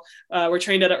all, were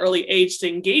trained at an early age to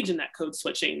engage in that code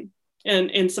switching.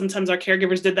 And sometimes our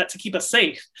caregivers did that to keep us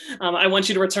safe. I want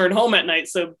you to return home at night,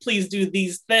 so please do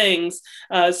these things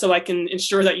so I can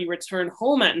ensure that you return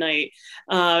home at night.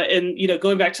 And, you know,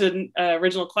 going back to the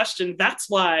original question, that's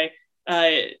why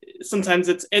sometimes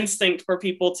it's instinct for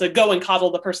people to go and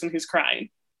coddle the person who's crying.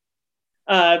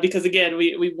 Because again,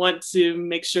 we want to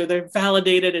make sure they're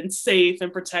validated and safe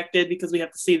and protected because we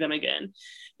have to see them again.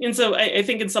 And so I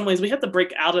think in some ways we have to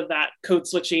break out of that code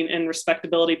switching and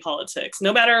respectability politics.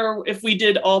 No matter if we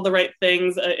did all the right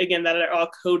things, again, that are all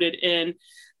coded in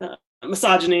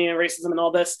misogyny and racism and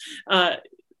all this,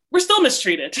 we're still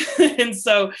mistreated. And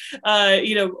so,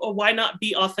 you know, why not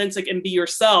be authentic and be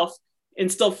yourself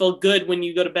and still feel good when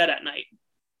you go to bed at night?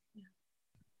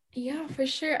 Yeah, for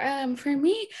sure. For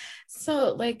me,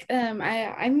 so like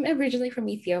I'm originally from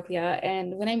Ethiopia,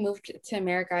 and when I moved to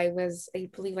America, I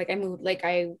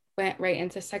went right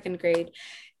into second grade.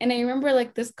 And I remember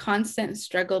like this constant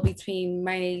struggle between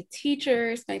my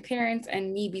teachers, my parents,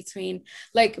 and me, between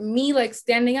like me like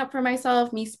standing up for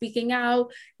myself, me speaking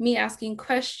out, me asking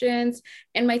questions,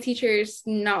 and my teachers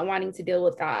not wanting to deal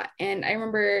with that. And I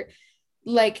remember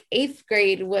like 8th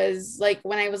grade was like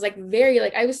when I was like very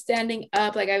like I was standing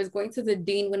up, like I was going to the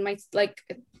dean when my like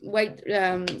white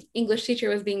English teacher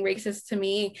was being racist to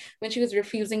me, when she was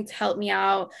refusing to help me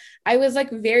out. I was like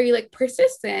very like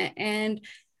persistent, and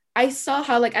I saw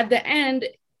how like at the end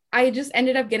I just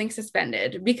ended up getting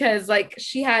suspended because like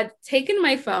she had taken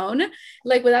my phone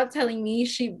like without telling me.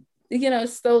 She, you know,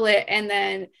 stole it, and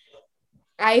then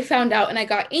I found out and I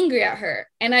got angry at her,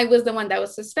 and I was the one that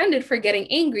was suspended for getting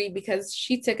angry because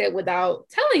she took it without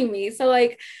telling me. So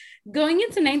like going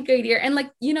into 9th grade year, and like,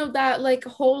 you know, that like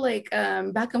whole like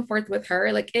back and forth with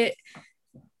her, like it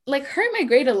like hurt my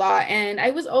grade a lot. And I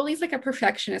was always like a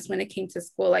perfectionist when it came to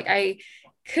school. Like I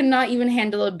could not even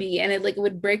handle a B, and it like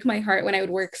would break my heart when I would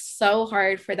work so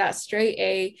hard for that straight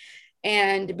A.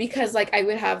 And because like I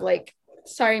would have like,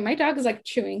 sorry, my dog is like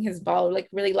chewing his ball like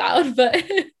really loud, but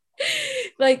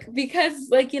like because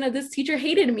like, you know, this teacher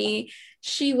hated me,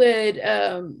 she would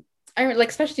I like,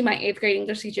 especially my 8th grade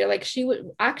English teacher, like she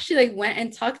would actually like went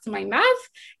and talked to my math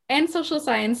and social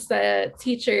science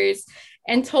teachers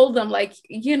and told them like,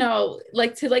 you know,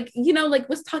 like to like, you know, like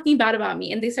was talking bad about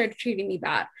me, and they started treating me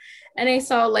bad. And I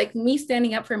saw like me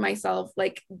standing up for myself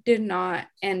like did not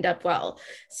end up well.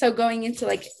 So going into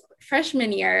like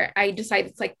freshman year, I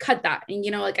decided to like cut that. And,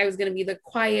 you know, like I was going to be the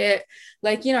quiet,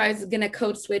 like, you know, I was going to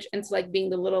code switch into like being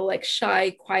the little like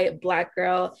shy, quiet Black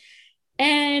girl.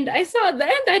 And I saw at the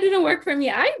end that didn't work for me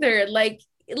either. Like,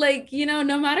 you know,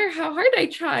 no matter how hard I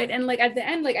tried. And like at the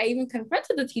end, like I even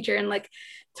confronted the teacher and like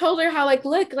told her how like,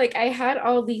 look, like I had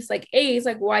all these like A's,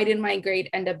 like why did my grade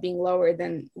end up being lower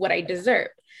than what I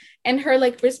deserved? And her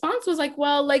like response was like,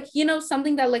 well, like, you know,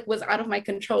 something that like was out of my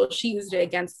control, she used it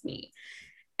against me.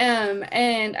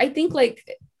 And I think like,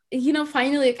 you know,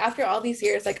 finally, like after all these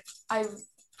years, like I've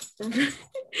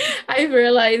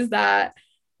realized that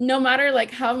no matter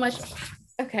like how much,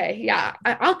 okay, yeah,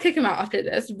 I'll kick him out after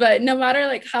this, but no matter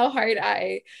like how hard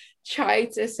I try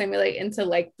to assimilate into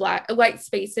like white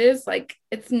spaces, like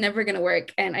it's never gonna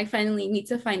work. And I finally need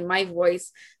to find my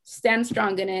voice, stand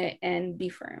strong in it, and be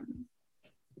firm.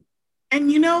 And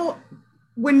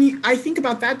when I think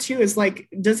about that too, is like,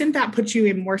 doesn't that put you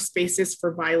in more spaces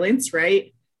for violence,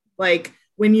 right? Like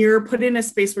when you're put in a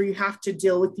space where you have to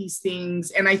deal with these things.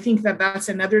 And I think that that's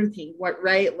another thing,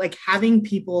 right? Like having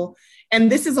people,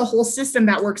 and this is a whole system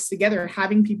that works together,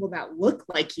 having people that look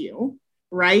like you,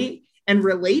 right? And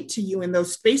relate to you in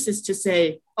those spaces to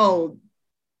say, oh,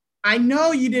 I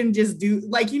know you didn't just do,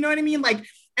 like, you know what I mean? Like,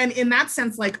 and in that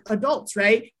sense, like adults,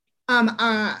 right?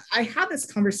 I had this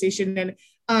conversation, and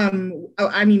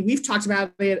I mean, we've talked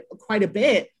about it quite a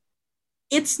bit.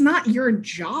 It's not your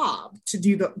job to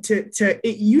do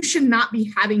you should not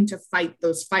be having to fight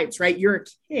those fights, right? You're a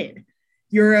kid.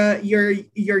 You're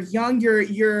young.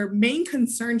 Your main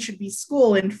concern should be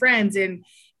school and friends and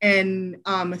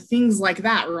things like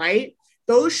that, right?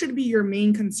 Those should be your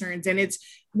main concerns. And it's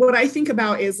what I think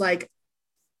about is like,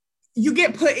 you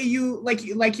get put,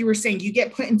 like you were saying, you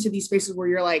get put into these spaces where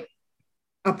you're like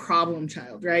a problem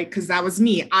child, right? Because that was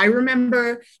me. I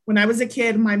remember when I was a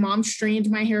kid, my mom strained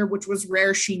my hair, which was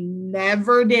rare. She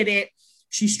never did it.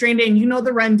 She strained it, and you know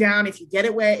the rundown. If you get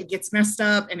it wet, it gets messed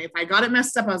up. And if I got it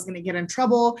messed up, I was going to get in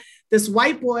trouble. This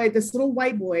little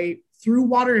white boy threw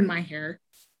water in my hair,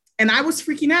 and I was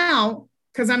freaking out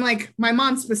because I'm like, my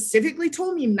mom specifically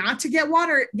told me not to get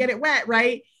it wet,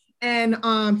 right? And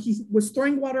he was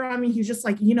throwing water on me. He was just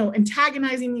like,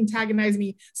 antagonizing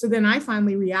me. So then I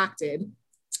finally reacted.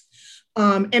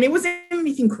 And it wasn't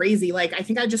anything crazy. Like, I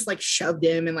think I just like shoved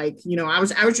him, and like, I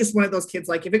was just one of those kids.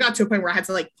 Like, if it got to a point where I had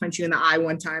to like punch you in the eye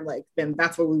one time, like, then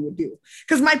that's what we would do.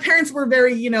 Because my parents were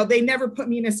very, they never put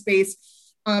me in a space.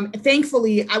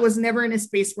 Thankfully, I was never in a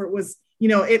space where it was,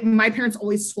 my parents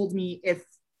always told me, if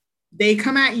they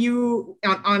come at you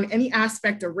on any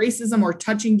aspect of racism or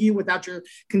touching you without your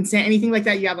consent, anything like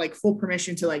that, you have like full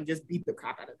permission to like just beat the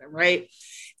crap out of them, right?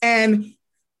 And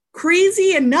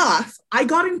crazy enough, I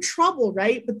got in trouble,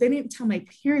 right? But they didn't tell my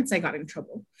parents I got in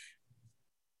trouble.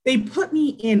 They put me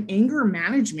in anger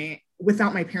management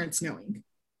without my parents knowing,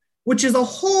 which is a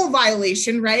whole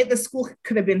violation, right? The school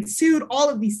could have been sued. All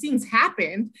of these things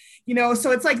happened,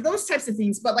 so it's like those types of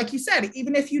things. But like you said,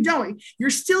 even if you don't, you're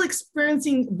still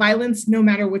experiencing violence no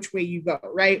matter which way you go,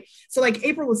 right? So like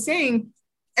April was saying,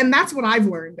 and that's what I've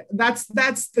learned. That's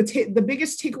the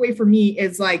biggest takeaway for me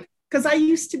is like, because I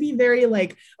used to be very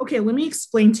like, okay, let me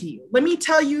explain to you. Let me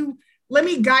tell you, let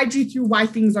me guide you through why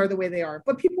things are the way they are.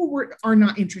 But people are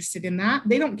not interested in that.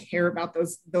 They don't care about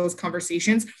those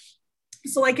conversations.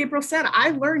 So like April said, I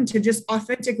learned to just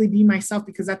authentically be myself,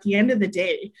 because at the end of the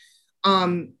day,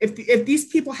 if these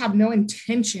people have no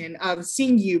intention of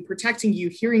seeing you, protecting you,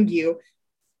 hearing you,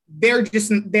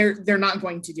 they're not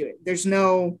going to do it. There's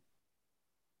no,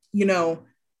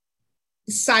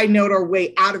 side note or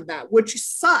way out of that, which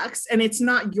sucks. And it's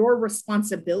not your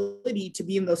responsibility to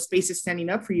be in those spaces standing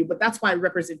up for you, but that's why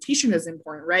representation is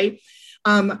important, right?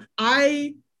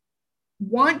 I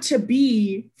want to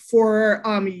be for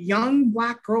young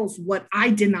Black girls what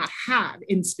I did not have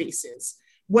in spaces,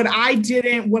 what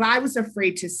I was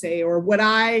afraid to say, or what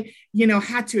I,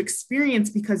 had to experience,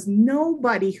 because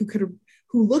nobody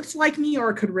who looked like me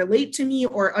or could relate to me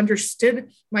or understood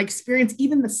my experience,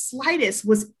 even the slightest,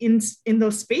 was in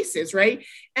those spaces, right?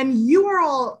 And you are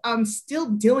all still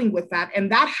dealing with that.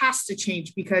 And that has to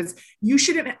change, because you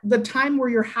shouldn't, the time where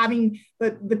you're having,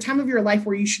 the time of your life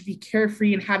where you should be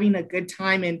carefree and having a good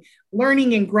time and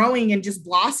learning and growing and just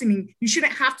blossoming, you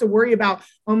shouldn't have to worry about,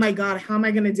 oh my God, how am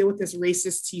I going to deal with this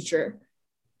racist teacher?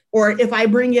 Or if I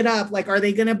bring it up, like, are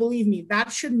they going to believe me?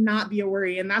 That should not be a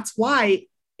worry. And that's why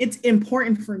it's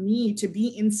important for me to be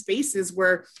in spaces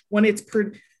where, when it's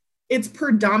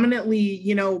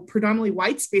predominantly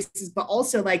white spaces, but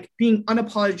also like being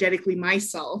unapologetically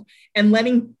myself and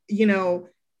letting,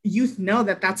 youth know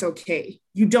that that's okay.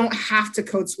 You don't have to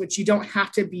code switch. You don't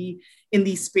have to be in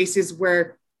these spaces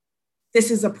where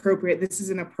this is appropriate. This is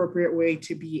an appropriate way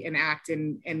to be and act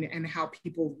and how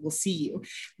people will see you.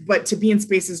 But to be in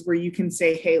spaces where you can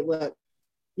say, hey, look,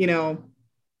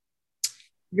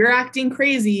 you're acting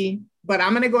crazy, but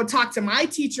I'm going to go talk to my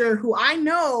teacher who I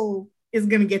know is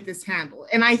going to get this handled.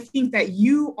 And I think that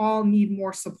you all need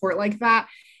more support like that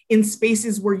in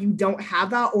spaces where you don't have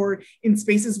that, or in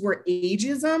spaces where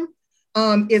ageism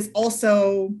is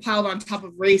also piled on top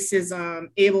of racism,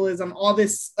 ableism, all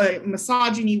this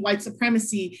misogyny, white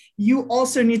supremacy. You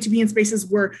also need to be in spaces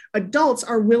where adults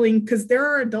are willing, because there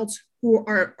are adults who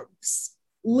are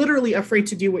literally afraid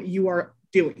to do what you are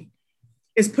doing,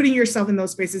 is putting yourself in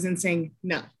those spaces and saying,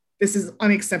 no, this is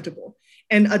unacceptable.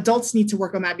 And adults need to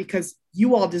work on that because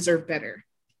you all deserve better.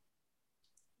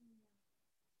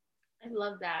 I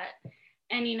love that.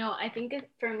 And, I think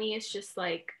for me, it's just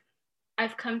like,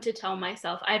 I've come to tell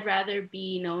myself I'd rather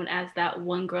be known as that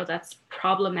one girl that's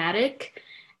problematic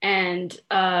and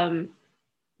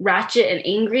ratchet and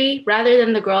angry, rather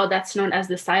than the girl that's known as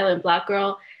the silent Black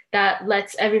girl that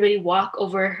lets everybody walk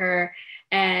over her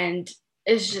and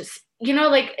is just,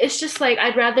 it's just like,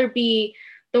 I'd rather be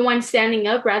the one standing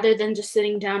up rather than just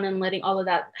sitting down and letting all of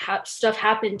that stuff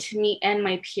happen to me and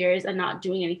my peers and not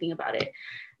doing anything about it.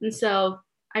 And so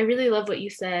I really love what you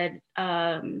said,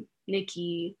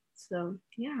 Nikki. So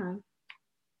yeah.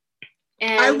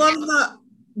 And I love the,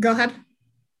 go ahead.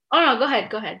 Oh no, go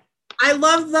ahead. I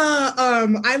love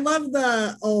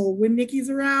the, oh, when Nikki's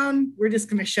around, we're just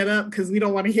gonna shut up because we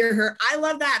don't want to hear her. I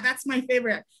love that. That's my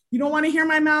favorite. You don't want to hear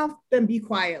my mouth, then be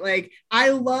quiet. Like, I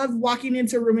love walking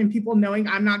into a room and people knowing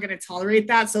I'm not gonna tolerate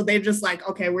that. So they're just like,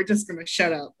 okay, we're just gonna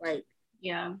shut up. Like,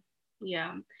 yeah.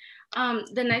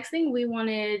 The next thing we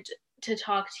wanted to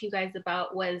talk to you guys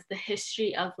about was the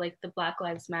history of like the Black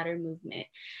Lives Matter movement.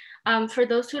 For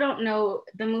those who don't know,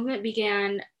 the movement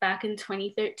began back in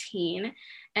 2013,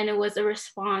 and it was a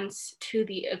response to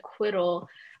the acquittal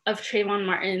of Trayvon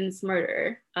Martin's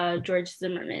murderer, George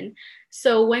Zimmerman.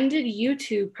 So when did you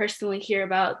two personally hear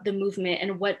about the movement,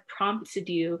 and what prompted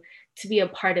you to be a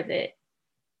part of it?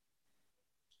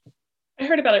 I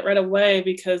heard about it right away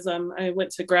because I went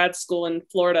to grad school in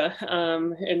Florida.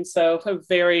 And so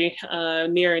very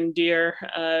near and dear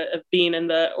of being in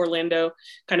the Orlando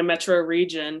kind of metro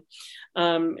region.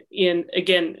 And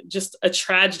again, just a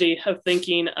tragedy of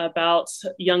thinking about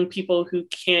young people who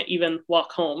can't even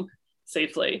walk home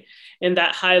safely, and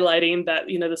that highlighting that,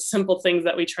 the simple things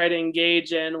that we try to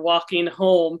engage in, walking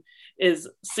home, is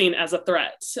seen as a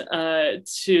threat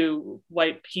to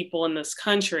white people in this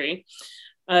country.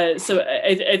 So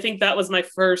I think that was my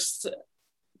first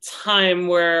time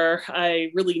where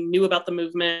I really knew about the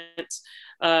movement,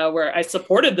 where I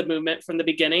supported the movement from the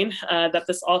beginning, that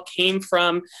this all came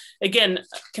from, again,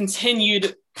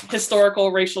 continued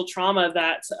historical racial trauma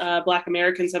that Black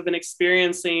Americans have been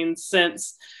experiencing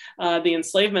since the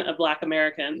enslavement of Black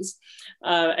Americans.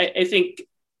 I think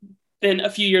then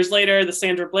a few years later, the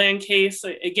Sandra Bland case,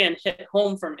 again, hit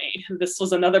home for me. This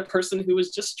was another person who was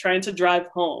just trying to drive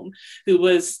home, who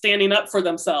was standing up for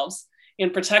themselves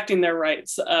and protecting their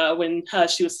rights when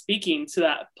she was speaking to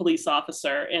that police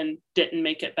officer and didn't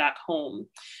make it back home.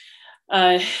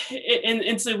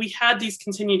 And so we had these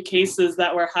continued cases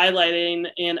that were highlighting,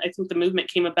 and I think the movement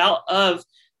came about of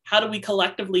how do we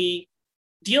collectively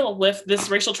deal with this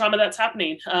racial trauma that's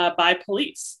happening by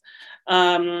police.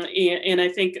 And I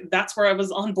think that's where I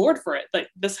was on board for it. Like,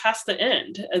 this has to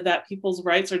end, that people's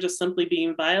rights are just simply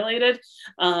being violated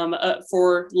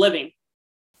for living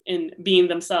and being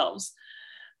themselves.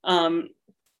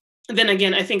 Then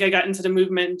again, I think I got into the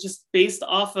movement just based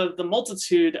off of the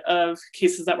multitude of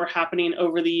cases that were happening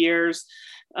over the years,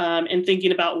 and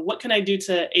thinking about what can I do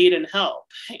to aid and help.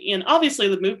 And obviously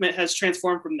the movement has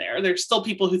transformed from there. There's still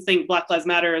people who think Black Lives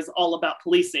Matter is all about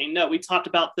policing. No, we talked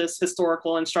about this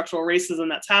historical and structural racism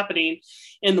that's happening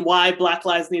and why Black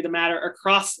lives need to matter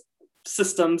across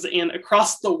systems and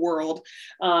across the world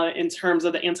in terms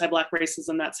of the anti-Black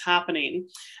racism that's happening.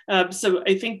 So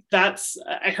I think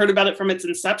I heard about it from its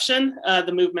inception.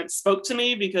 The movement spoke to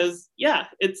me because, yeah,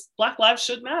 it's Black lives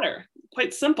should matter.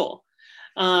 Quite simple.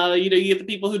 You get the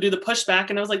people who do the pushback,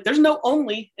 and I was like, there's no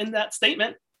only in that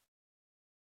statement.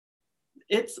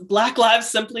 It's Black lives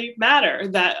simply matter,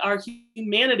 that our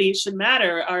humanity should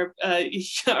matter.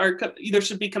 There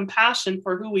should be compassion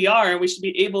for who we are, and we should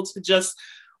be able to just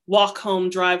walk home,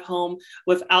 drive home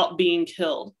without being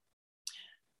killed.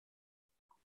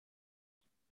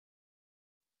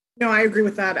 No, I agree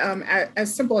with that.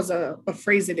 As simple as a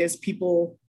phrase it is,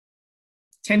 people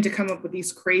tend to come up with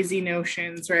these crazy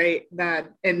notions, right?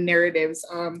 And narratives.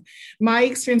 My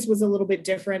experience was a little bit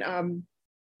different.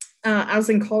 I was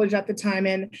in college at the time,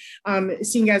 and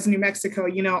seeing as New Mexico,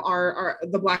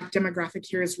 the Black demographic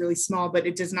here is really small, but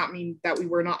it does not mean that we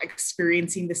were not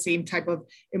experiencing the same type of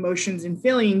emotions and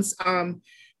feelings.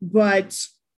 But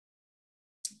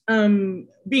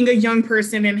being a young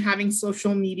person and having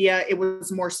social media, it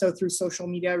was more so through social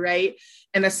media, right?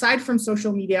 And aside from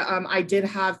social media, I did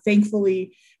have,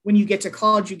 thankfully, when you get to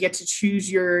college, you get to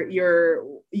choose your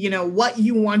what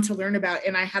you want to learn about.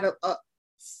 And I had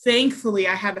thankfully,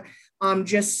 I had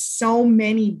just so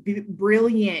many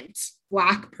brilliant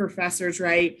Black professors,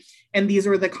 right? And these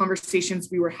were the conversations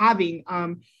we were having.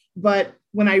 But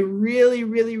when I really,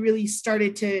 really, really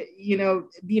started to,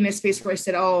 be in a space where I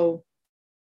said, oh,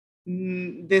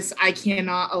 I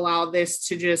cannot allow this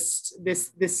to just,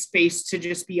 this space to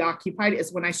just be occupied,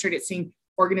 is when I started seeing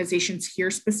organizations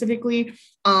here specifically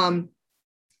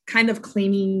kind of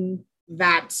claiming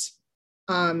that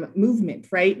movement,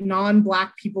 right?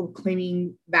 Non-Black people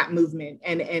claiming that movement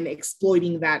and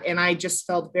exploiting that. And I just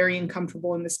felt very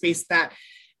uncomfortable in the space that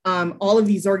all of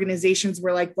these organizations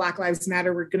were like, Black Lives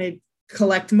Matter, we're going to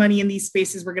collect money in these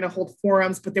spaces, we're going to hold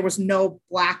forums, but there was no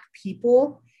Black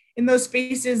people in those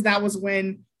spaces. That was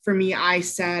when, for me, I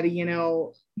said, you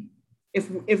know,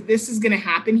 if this is going to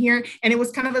happen here. And it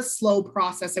was kind of a slow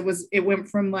process. It went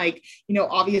from like, you know,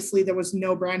 obviously there was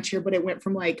no branch here, but it went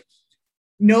from like,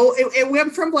 no, it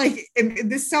went from like,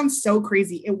 this sounds so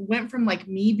crazy. It went from like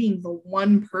me being the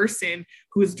one person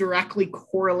who is directly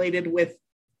correlated with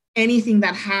anything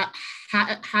that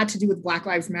had to do with Black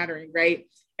Lives Mattering, right?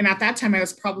 And at that time, I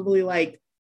was probably like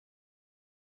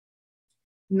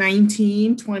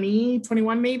 19, 20,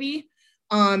 21 maybe.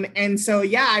 And so,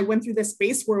 yeah, I went through this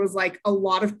space where it was like a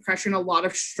lot of pressure and a lot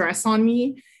of stress on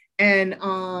me. And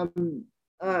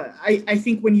I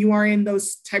think when you are in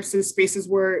those types of spaces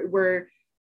where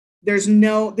there's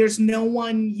no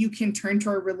one you can turn to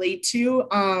or relate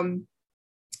to,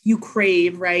 you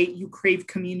crave, right? You crave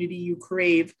community, you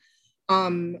crave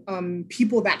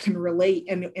people that can relate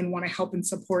and want to help and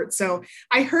support. So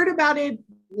I heard about it,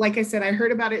 like I said, I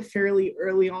heard about it fairly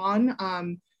early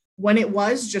on, when it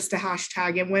was just a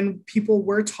hashtag and when people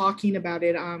were talking about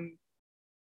it. And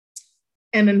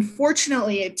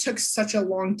unfortunately, it took such a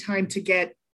long time to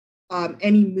get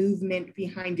any movement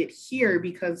behind it here,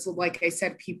 because like I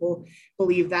said, people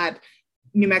believe that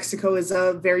New Mexico is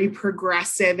a very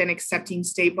progressive and accepting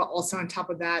state, but also on top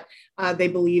of that, they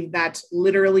believe that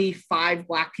literally 5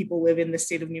 Black people live in the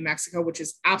state of New Mexico, which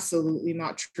is absolutely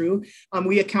not true.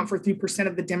 We account for 3%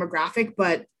 of the demographic,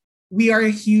 but we are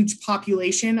a huge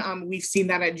population. We've seen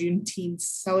that at Juneteenth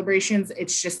celebrations.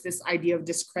 It's just this idea of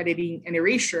discrediting and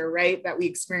erasure, right, that we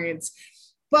experience.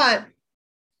 But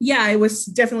yeah, it was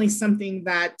definitely something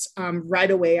that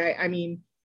right away, I mean,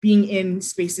 being in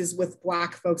spaces with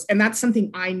Black folks, and that's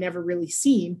something I never really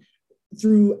seen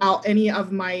throughout any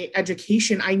of my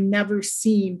education. I never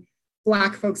seen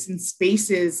Black folks in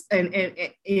spaces and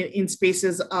in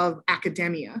spaces of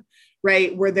academia,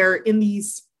 right, where they're in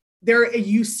these,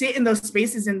 you sit in those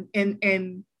spaces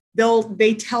and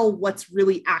they tell what's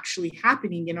really actually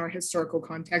happening in our historical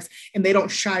context, and they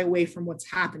don't shy away from what's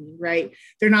happening, right?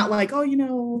 They're not like, oh, you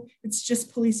know, it's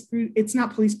just it's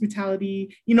not police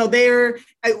brutality. You know,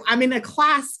 I'm in a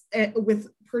class with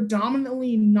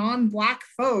predominantly non-Black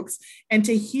folks, and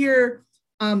to hear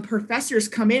professors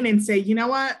come in and say, you know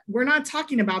what, we're not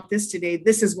talking about this today.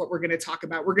 This is what we're going to talk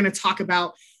about. We're going to talk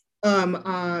about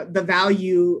the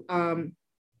value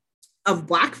of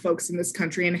Black folks in this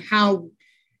country and how,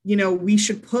 you know, we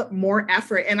should put more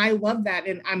effort. And I love that.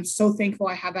 And I'm so thankful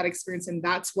I had that experience. And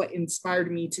that's what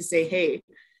inspired me to say, hey,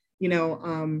 you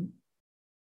know,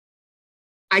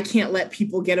 I can't let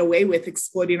people get away with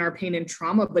exploiting our pain and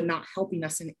trauma, but not helping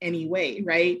us in any way,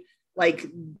 right? Like,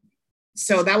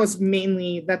 so that was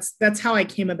mainly, that's how I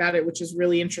came about it, which is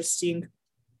really interesting.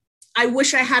 I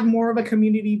wish I had more of a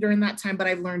community during that time, but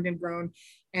I've learned and grown.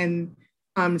 And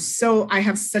so I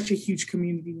have such a huge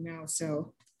community now.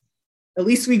 So at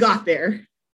least we got there.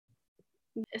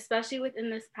 Especially within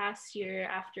this past year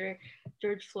after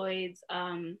George Floyd's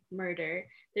murder,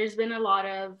 there's been a lot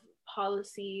of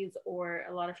policies or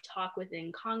a lot of talk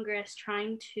within Congress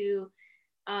trying to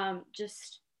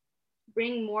just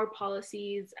bring more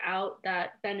policies out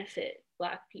that benefit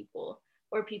Black people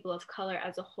or people of color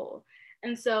as a whole.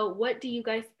 And so what do you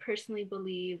guys personally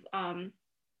believe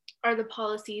are the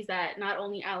policies that not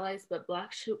only allies but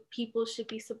Black people should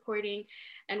be supporting,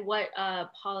 and what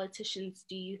politicians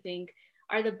do you think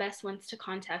are the best ones to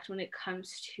contact when it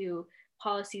comes to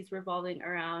policies revolving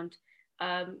around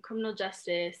criminal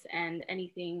justice and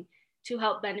anything to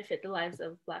help benefit the lives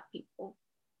of Black people?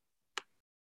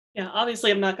 Yeah,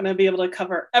 obviously I'm not going to be able to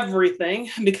cover everything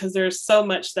because there's so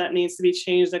much that needs to be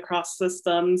changed across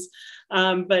systems.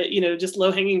 But, you know, just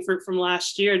low-hanging fruit from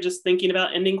last year, just thinking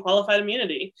about ending qualified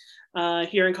immunity.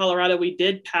 Here in Colorado, we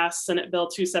did pass Senate Bill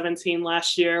 217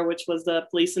 last year, which was the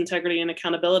Police Integrity and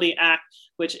Accountability Act,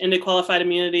 which ended qualified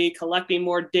immunity, collecting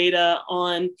more data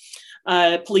on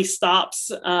police stops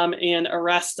and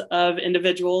arrest of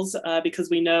individuals, because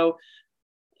we know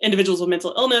individuals with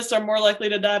mental illness are more likely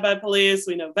to die by police.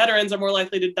 We know veterans are more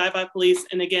likely to die by police.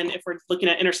 And again, if we're looking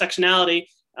at intersectionality,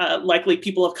 likely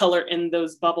people of color in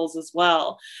those bubbles as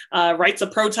well. Rights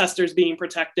of protesters being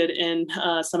protected in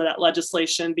some of that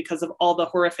legislation because of all the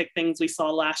horrific things we saw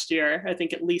last year. I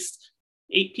think at least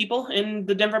 8 people in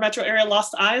the Denver metro area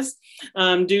lost eyes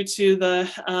due to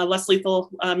the less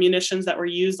lethal munitions that were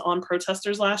used on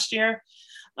protesters last year.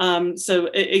 So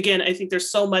again, I think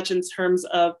there's so much in terms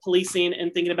of policing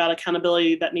and thinking about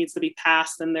accountability that needs to be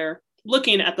passed, and they're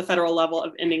looking at the federal level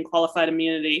of ending qualified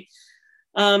immunity.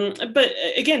 But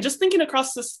again, just thinking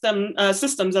across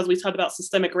systems, as we talked about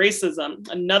systemic racism,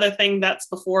 another thing that's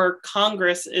before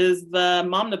Congress is the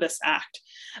Momnibus Act.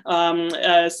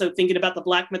 So thinking about the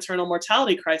Black maternal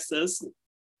mortality crisis,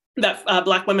 that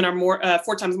Black women are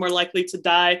 4 times more likely to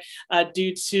die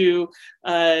due to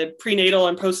prenatal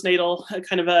and postnatal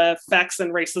kind of effects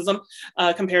and racism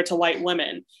compared to white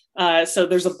women. So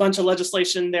there's a bunch of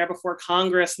legislation there before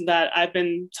Congress that I've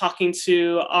been talking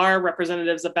to our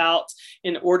representatives about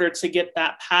in order to get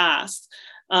that passed.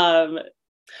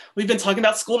 We've been talking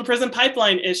about school to prison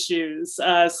pipeline issues.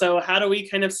 So how do we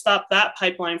kind of stop that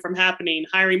pipeline from happening?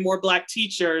 Hiring more Black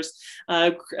teachers,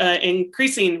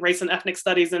 increasing race and ethnic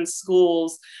studies in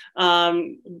schools,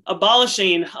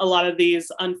 abolishing a lot of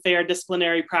these unfair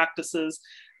disciplinary practices.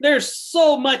 There's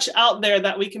so much out there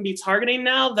that we can be targeting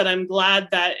now that I'm glad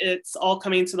that it's all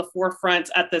coming to the forefront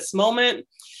at this moment.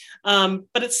 But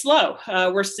it's slow.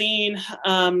 We're seeing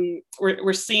some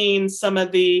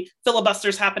of the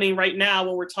filibusters happening right now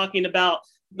when we're talking about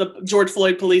the George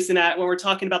Floyd Policing Act, when we're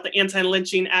talking about the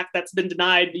Anti-Lynching Act that's been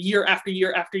denied year after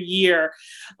year after year.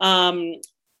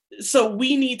 So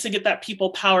we need to get that people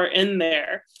power in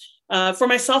there. For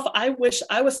myself, I wish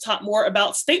I was taught more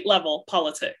about state level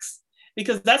politics,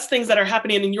 because that's things that are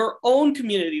happening in your own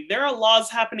community. There are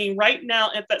laws happening right now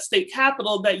at that state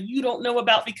capitol that you don't know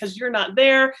about because you're not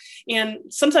there. And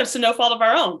sometimes to no fault of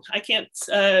our own. I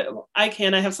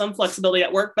have some flexibility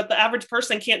at work, but the average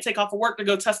person can't take off of work to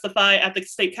go testify at the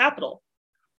state capitol.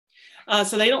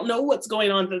 So they don't know what's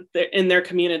going on in their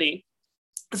community.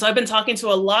 So I've been talking to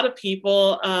a lot of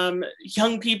people,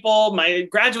 young people, my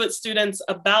graduate students,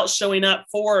 about showing up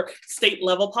for state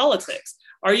level politics.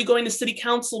 Are you going to city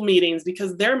council meetings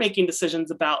because they're making decisions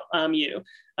about you?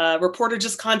 A reporter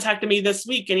just contacted me this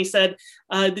week and he said,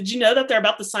 did you know that they're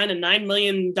about to sign a $9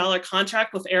 million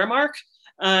contract with Aramark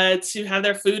to have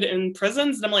their food in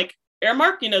prisons? And I'm like,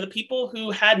 Aramark, the people who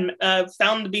had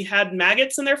found to had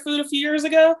maggots in their food a few years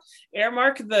ago.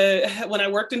 Aramark, when I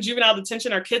worked in juvenile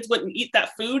detention, our kids wouldn't eat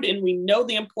that food. And we know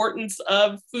the importance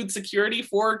of food security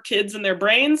for kids and their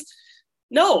brains.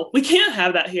 No, we can't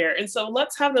have that here. And so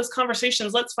let's have those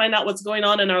conversations. Let's find out what's going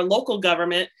on in our local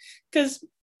government, because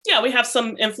yeah, we have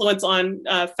some influence on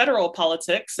federal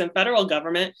politics and federal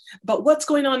government, but what's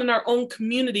going on in our own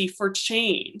community for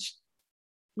change?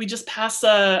 We just passed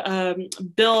a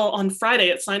bill on Friday.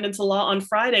 It signed into law on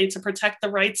Friday to protect the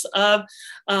rights of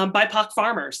BIPOC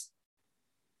farmers.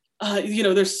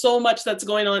 There's so much that's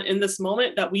going on in this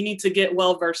moment that we need to get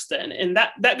well versed in. And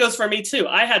that goes for me too.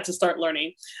 I had to start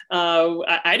learning.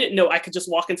 I didn't know I could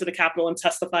just walk into the Capitol and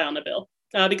testify on a bill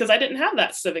because I didn't have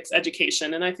that civics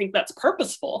education. And I think that's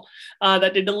purposeful,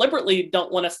 that they deliberately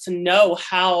don't want us to know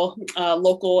how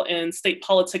local and state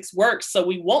politics works. So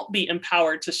we won't be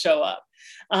empowered to show up.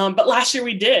 But last year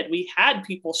we did. We had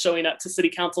people showing up to city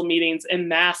council meetings en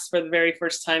masse for the very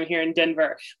first time here in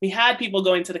Denver. We had people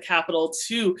going to the Capitol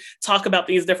to talk about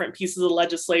these different pieces of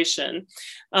legislation.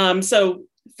 So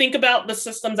think about the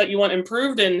systems that you want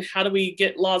improved and how do we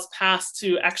get laws passed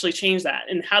to actually change that?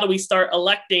 And how do we start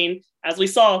electing, as we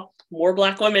saw, more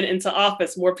Black women into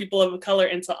office, more people of color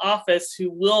into office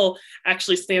who will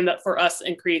actually stand up for us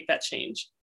and create that change?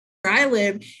 Where I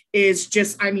live is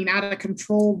just, out of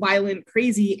control, violent,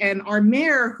 crazy. And our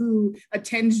mayor, who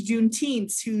attends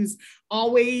Juneteenth, who's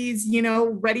always,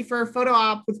 ready for a photo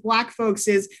op with Black folks,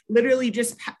 is literally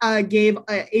just gave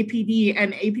APD,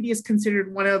 and APD is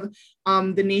considered one of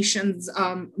the nation's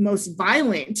most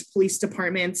violent police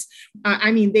departments.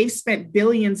 They've spent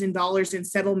billions in dollars in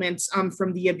settlements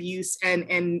from the abuse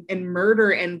and murder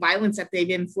and violence that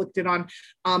they've inflicted on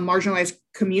marginalized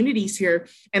communities here.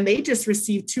 And they just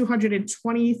received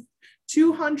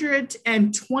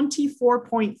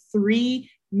 $224.3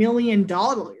 million,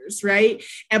 right?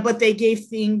 But they gave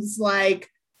things like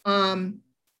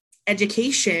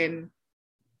education,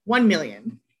 1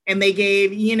 million. And they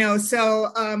gave, I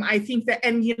think that,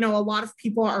 and, a lot of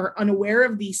people are unaware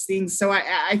of these things. So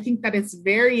I think that it's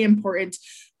very important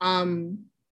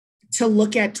to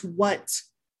look at what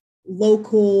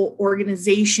local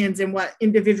organizations and what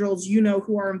individuals,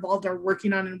 who are involved are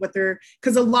working on, and what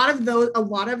because a lot of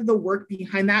the work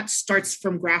behind that starts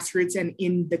from grassroots and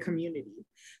in the community.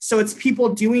 So it's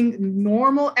people doing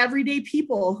normal, everyday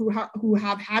people who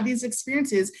have had these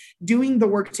experiences doing the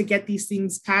work to get these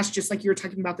things passed, just like you were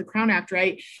talking about the Crown Act,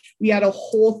 right? We had a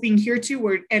whole thing here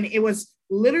too, and it was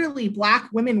literally Black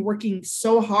women working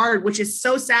so hard, which is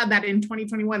so sad that in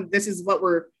 2021, this is what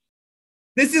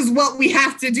we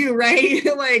have to do, right?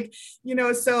 Like, you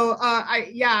know, so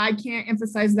I can't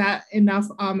emphasize that enough.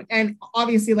 And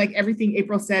obviously, like everything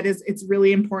April said, it's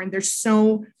really important. There's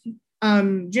so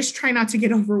just try not to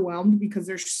get overwhelmed because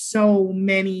there's so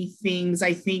many things.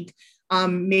 I think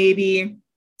maybe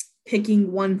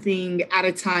picking one thing at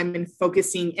a time and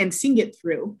focusing and seeing it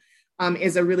through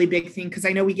is a really big thing, because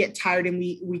I know we get tired and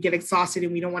we get exhausted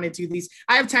and we don't want to do these.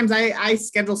 I have times I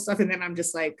schedule stuff and then I'm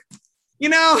just like, you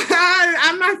know,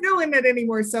 I'm not feeling it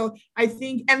anymore. So I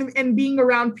think, and being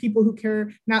around people who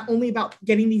care not only about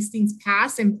getting these things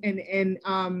passed and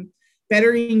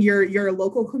bettering your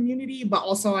local community, but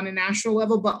also on a national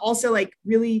level, but also like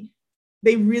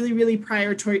they really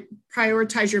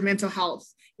prioritize your mental health.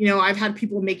 You know, I've had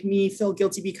people make me feel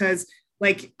guilty because,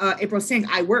 like April was saying,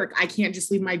 I work. I can't just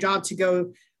leave my job to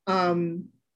go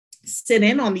sit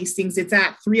in on these things. It's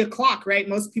at 3 o'clock, right?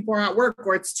 Most people are at work,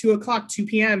 or it's 2 o'clock, 2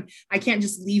 p.m. I can't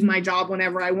just leave my job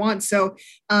whenever I want. So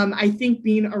I think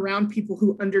being around people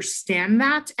who understand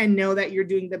that and know that you're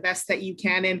doing the best that you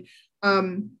can.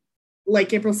 And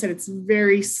like April said, it's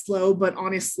very slow, but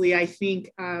honestly, I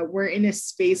think we're in a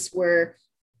space where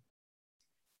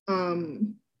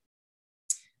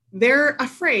they're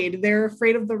afraid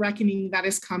of the reckoning that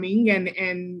is coming,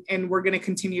 and we're going to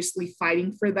continuously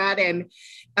fighting for that. And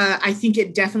I think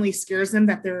it definitely scares them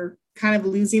that they're kind of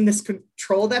losing this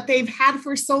control that they've had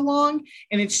for so long,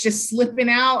 and it's just slipping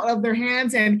out of their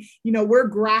hands. And, you know, we're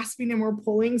grasping and we're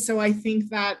pulling. So I think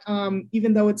that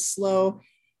even though it's slow,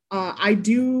 I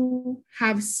do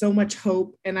have so much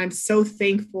hope, and I'm so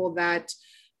thankful that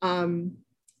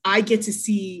I get to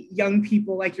see young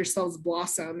people like yourselves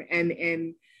blossom.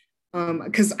 And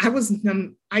because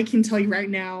I can tell you right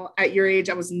now, at your age,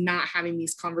 I was not having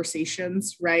these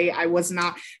conversations, right?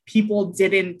 People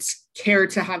didn't care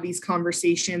to have these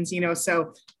conversations, you know,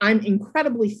 so I'm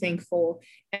incredibly thankful.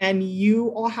 And you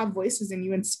all have voices and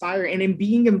you inspire. And in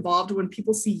being involved, when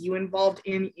people see you involved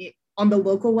on the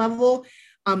local level,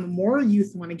 more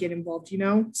youth want to get involved, you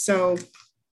know? So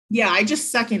yeah, I just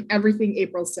second everything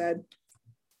April said.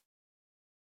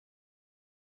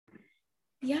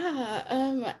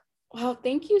 Yeah. Wow.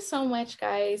 Thank you so much,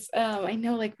 guys. I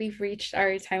know like we've reached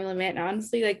our time limit, and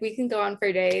honestly, like we can go on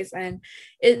for days and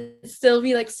it still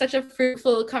be like such a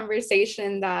fruitful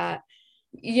conversation that,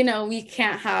 you know, we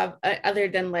can't have other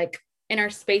than like in our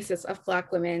spaces of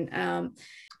Black women.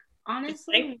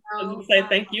 Honestly,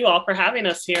 thank you all for having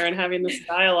us here and having this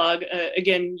dialogue.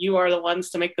 Again, you are the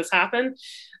ones to make this happen.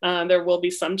 There will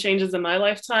be some changes in my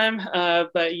lifetime,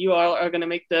 but you all are going to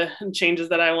make the changes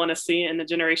that I want to see in the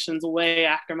generations way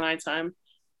after my time.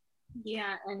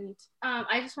 Yeah, and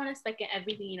I just want to second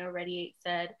everything, you know, Radiate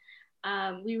said.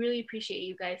 We really appreciate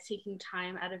you guys taking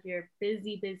time out of your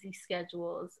busy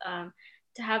schedules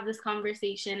to have this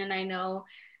conversation, and I know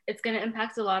it's going to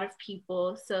impact a lot of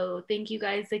people. So thank you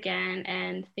guys again.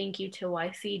 And thank you to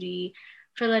YCD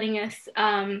for letting us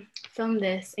film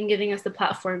this and giving us the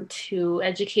platform to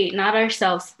educate not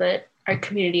ourselves, but our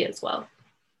community as well.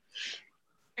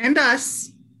 And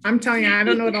us. I'm telling you, I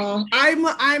don't know it all.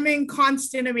 I'm in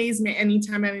constant amazement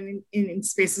anytime I'm in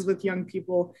spaces with young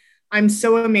people. I'm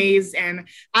so amazed. And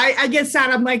I get sad.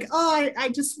 I'm like, oh, I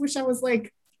just wish I was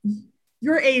like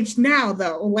your age now,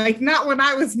 though, like not when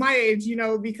I was my age, you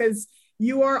know, because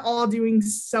you are all doing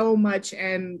so much.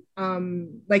 And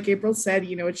like April said,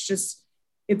 you know,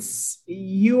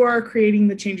 you are creating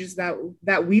the changes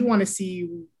that we want to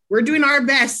see. We're doing our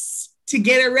best to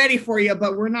get it ready for you,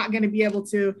 but we're not going to be able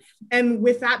to. And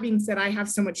with that being said, I have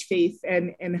so much faith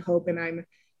and hope. And I'm,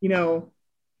 you know,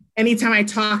 anytime I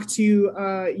talk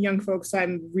to young folks,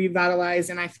 I'm revitalized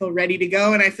and I feel ready to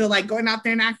go. And I feel like going out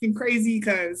there and acting crazy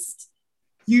because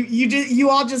you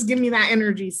all just give me that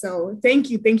energy. So thank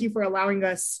you for allowing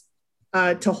us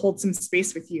to hold some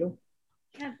space with you.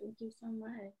 Yeah, thank you so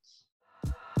much.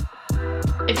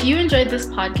 If you enjoyed this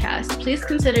podcast, please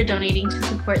consider donating to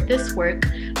support this work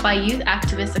by youth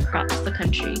activists across the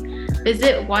country.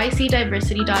 Visit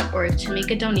ycdiversity.org to make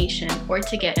a donation or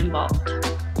to get involved.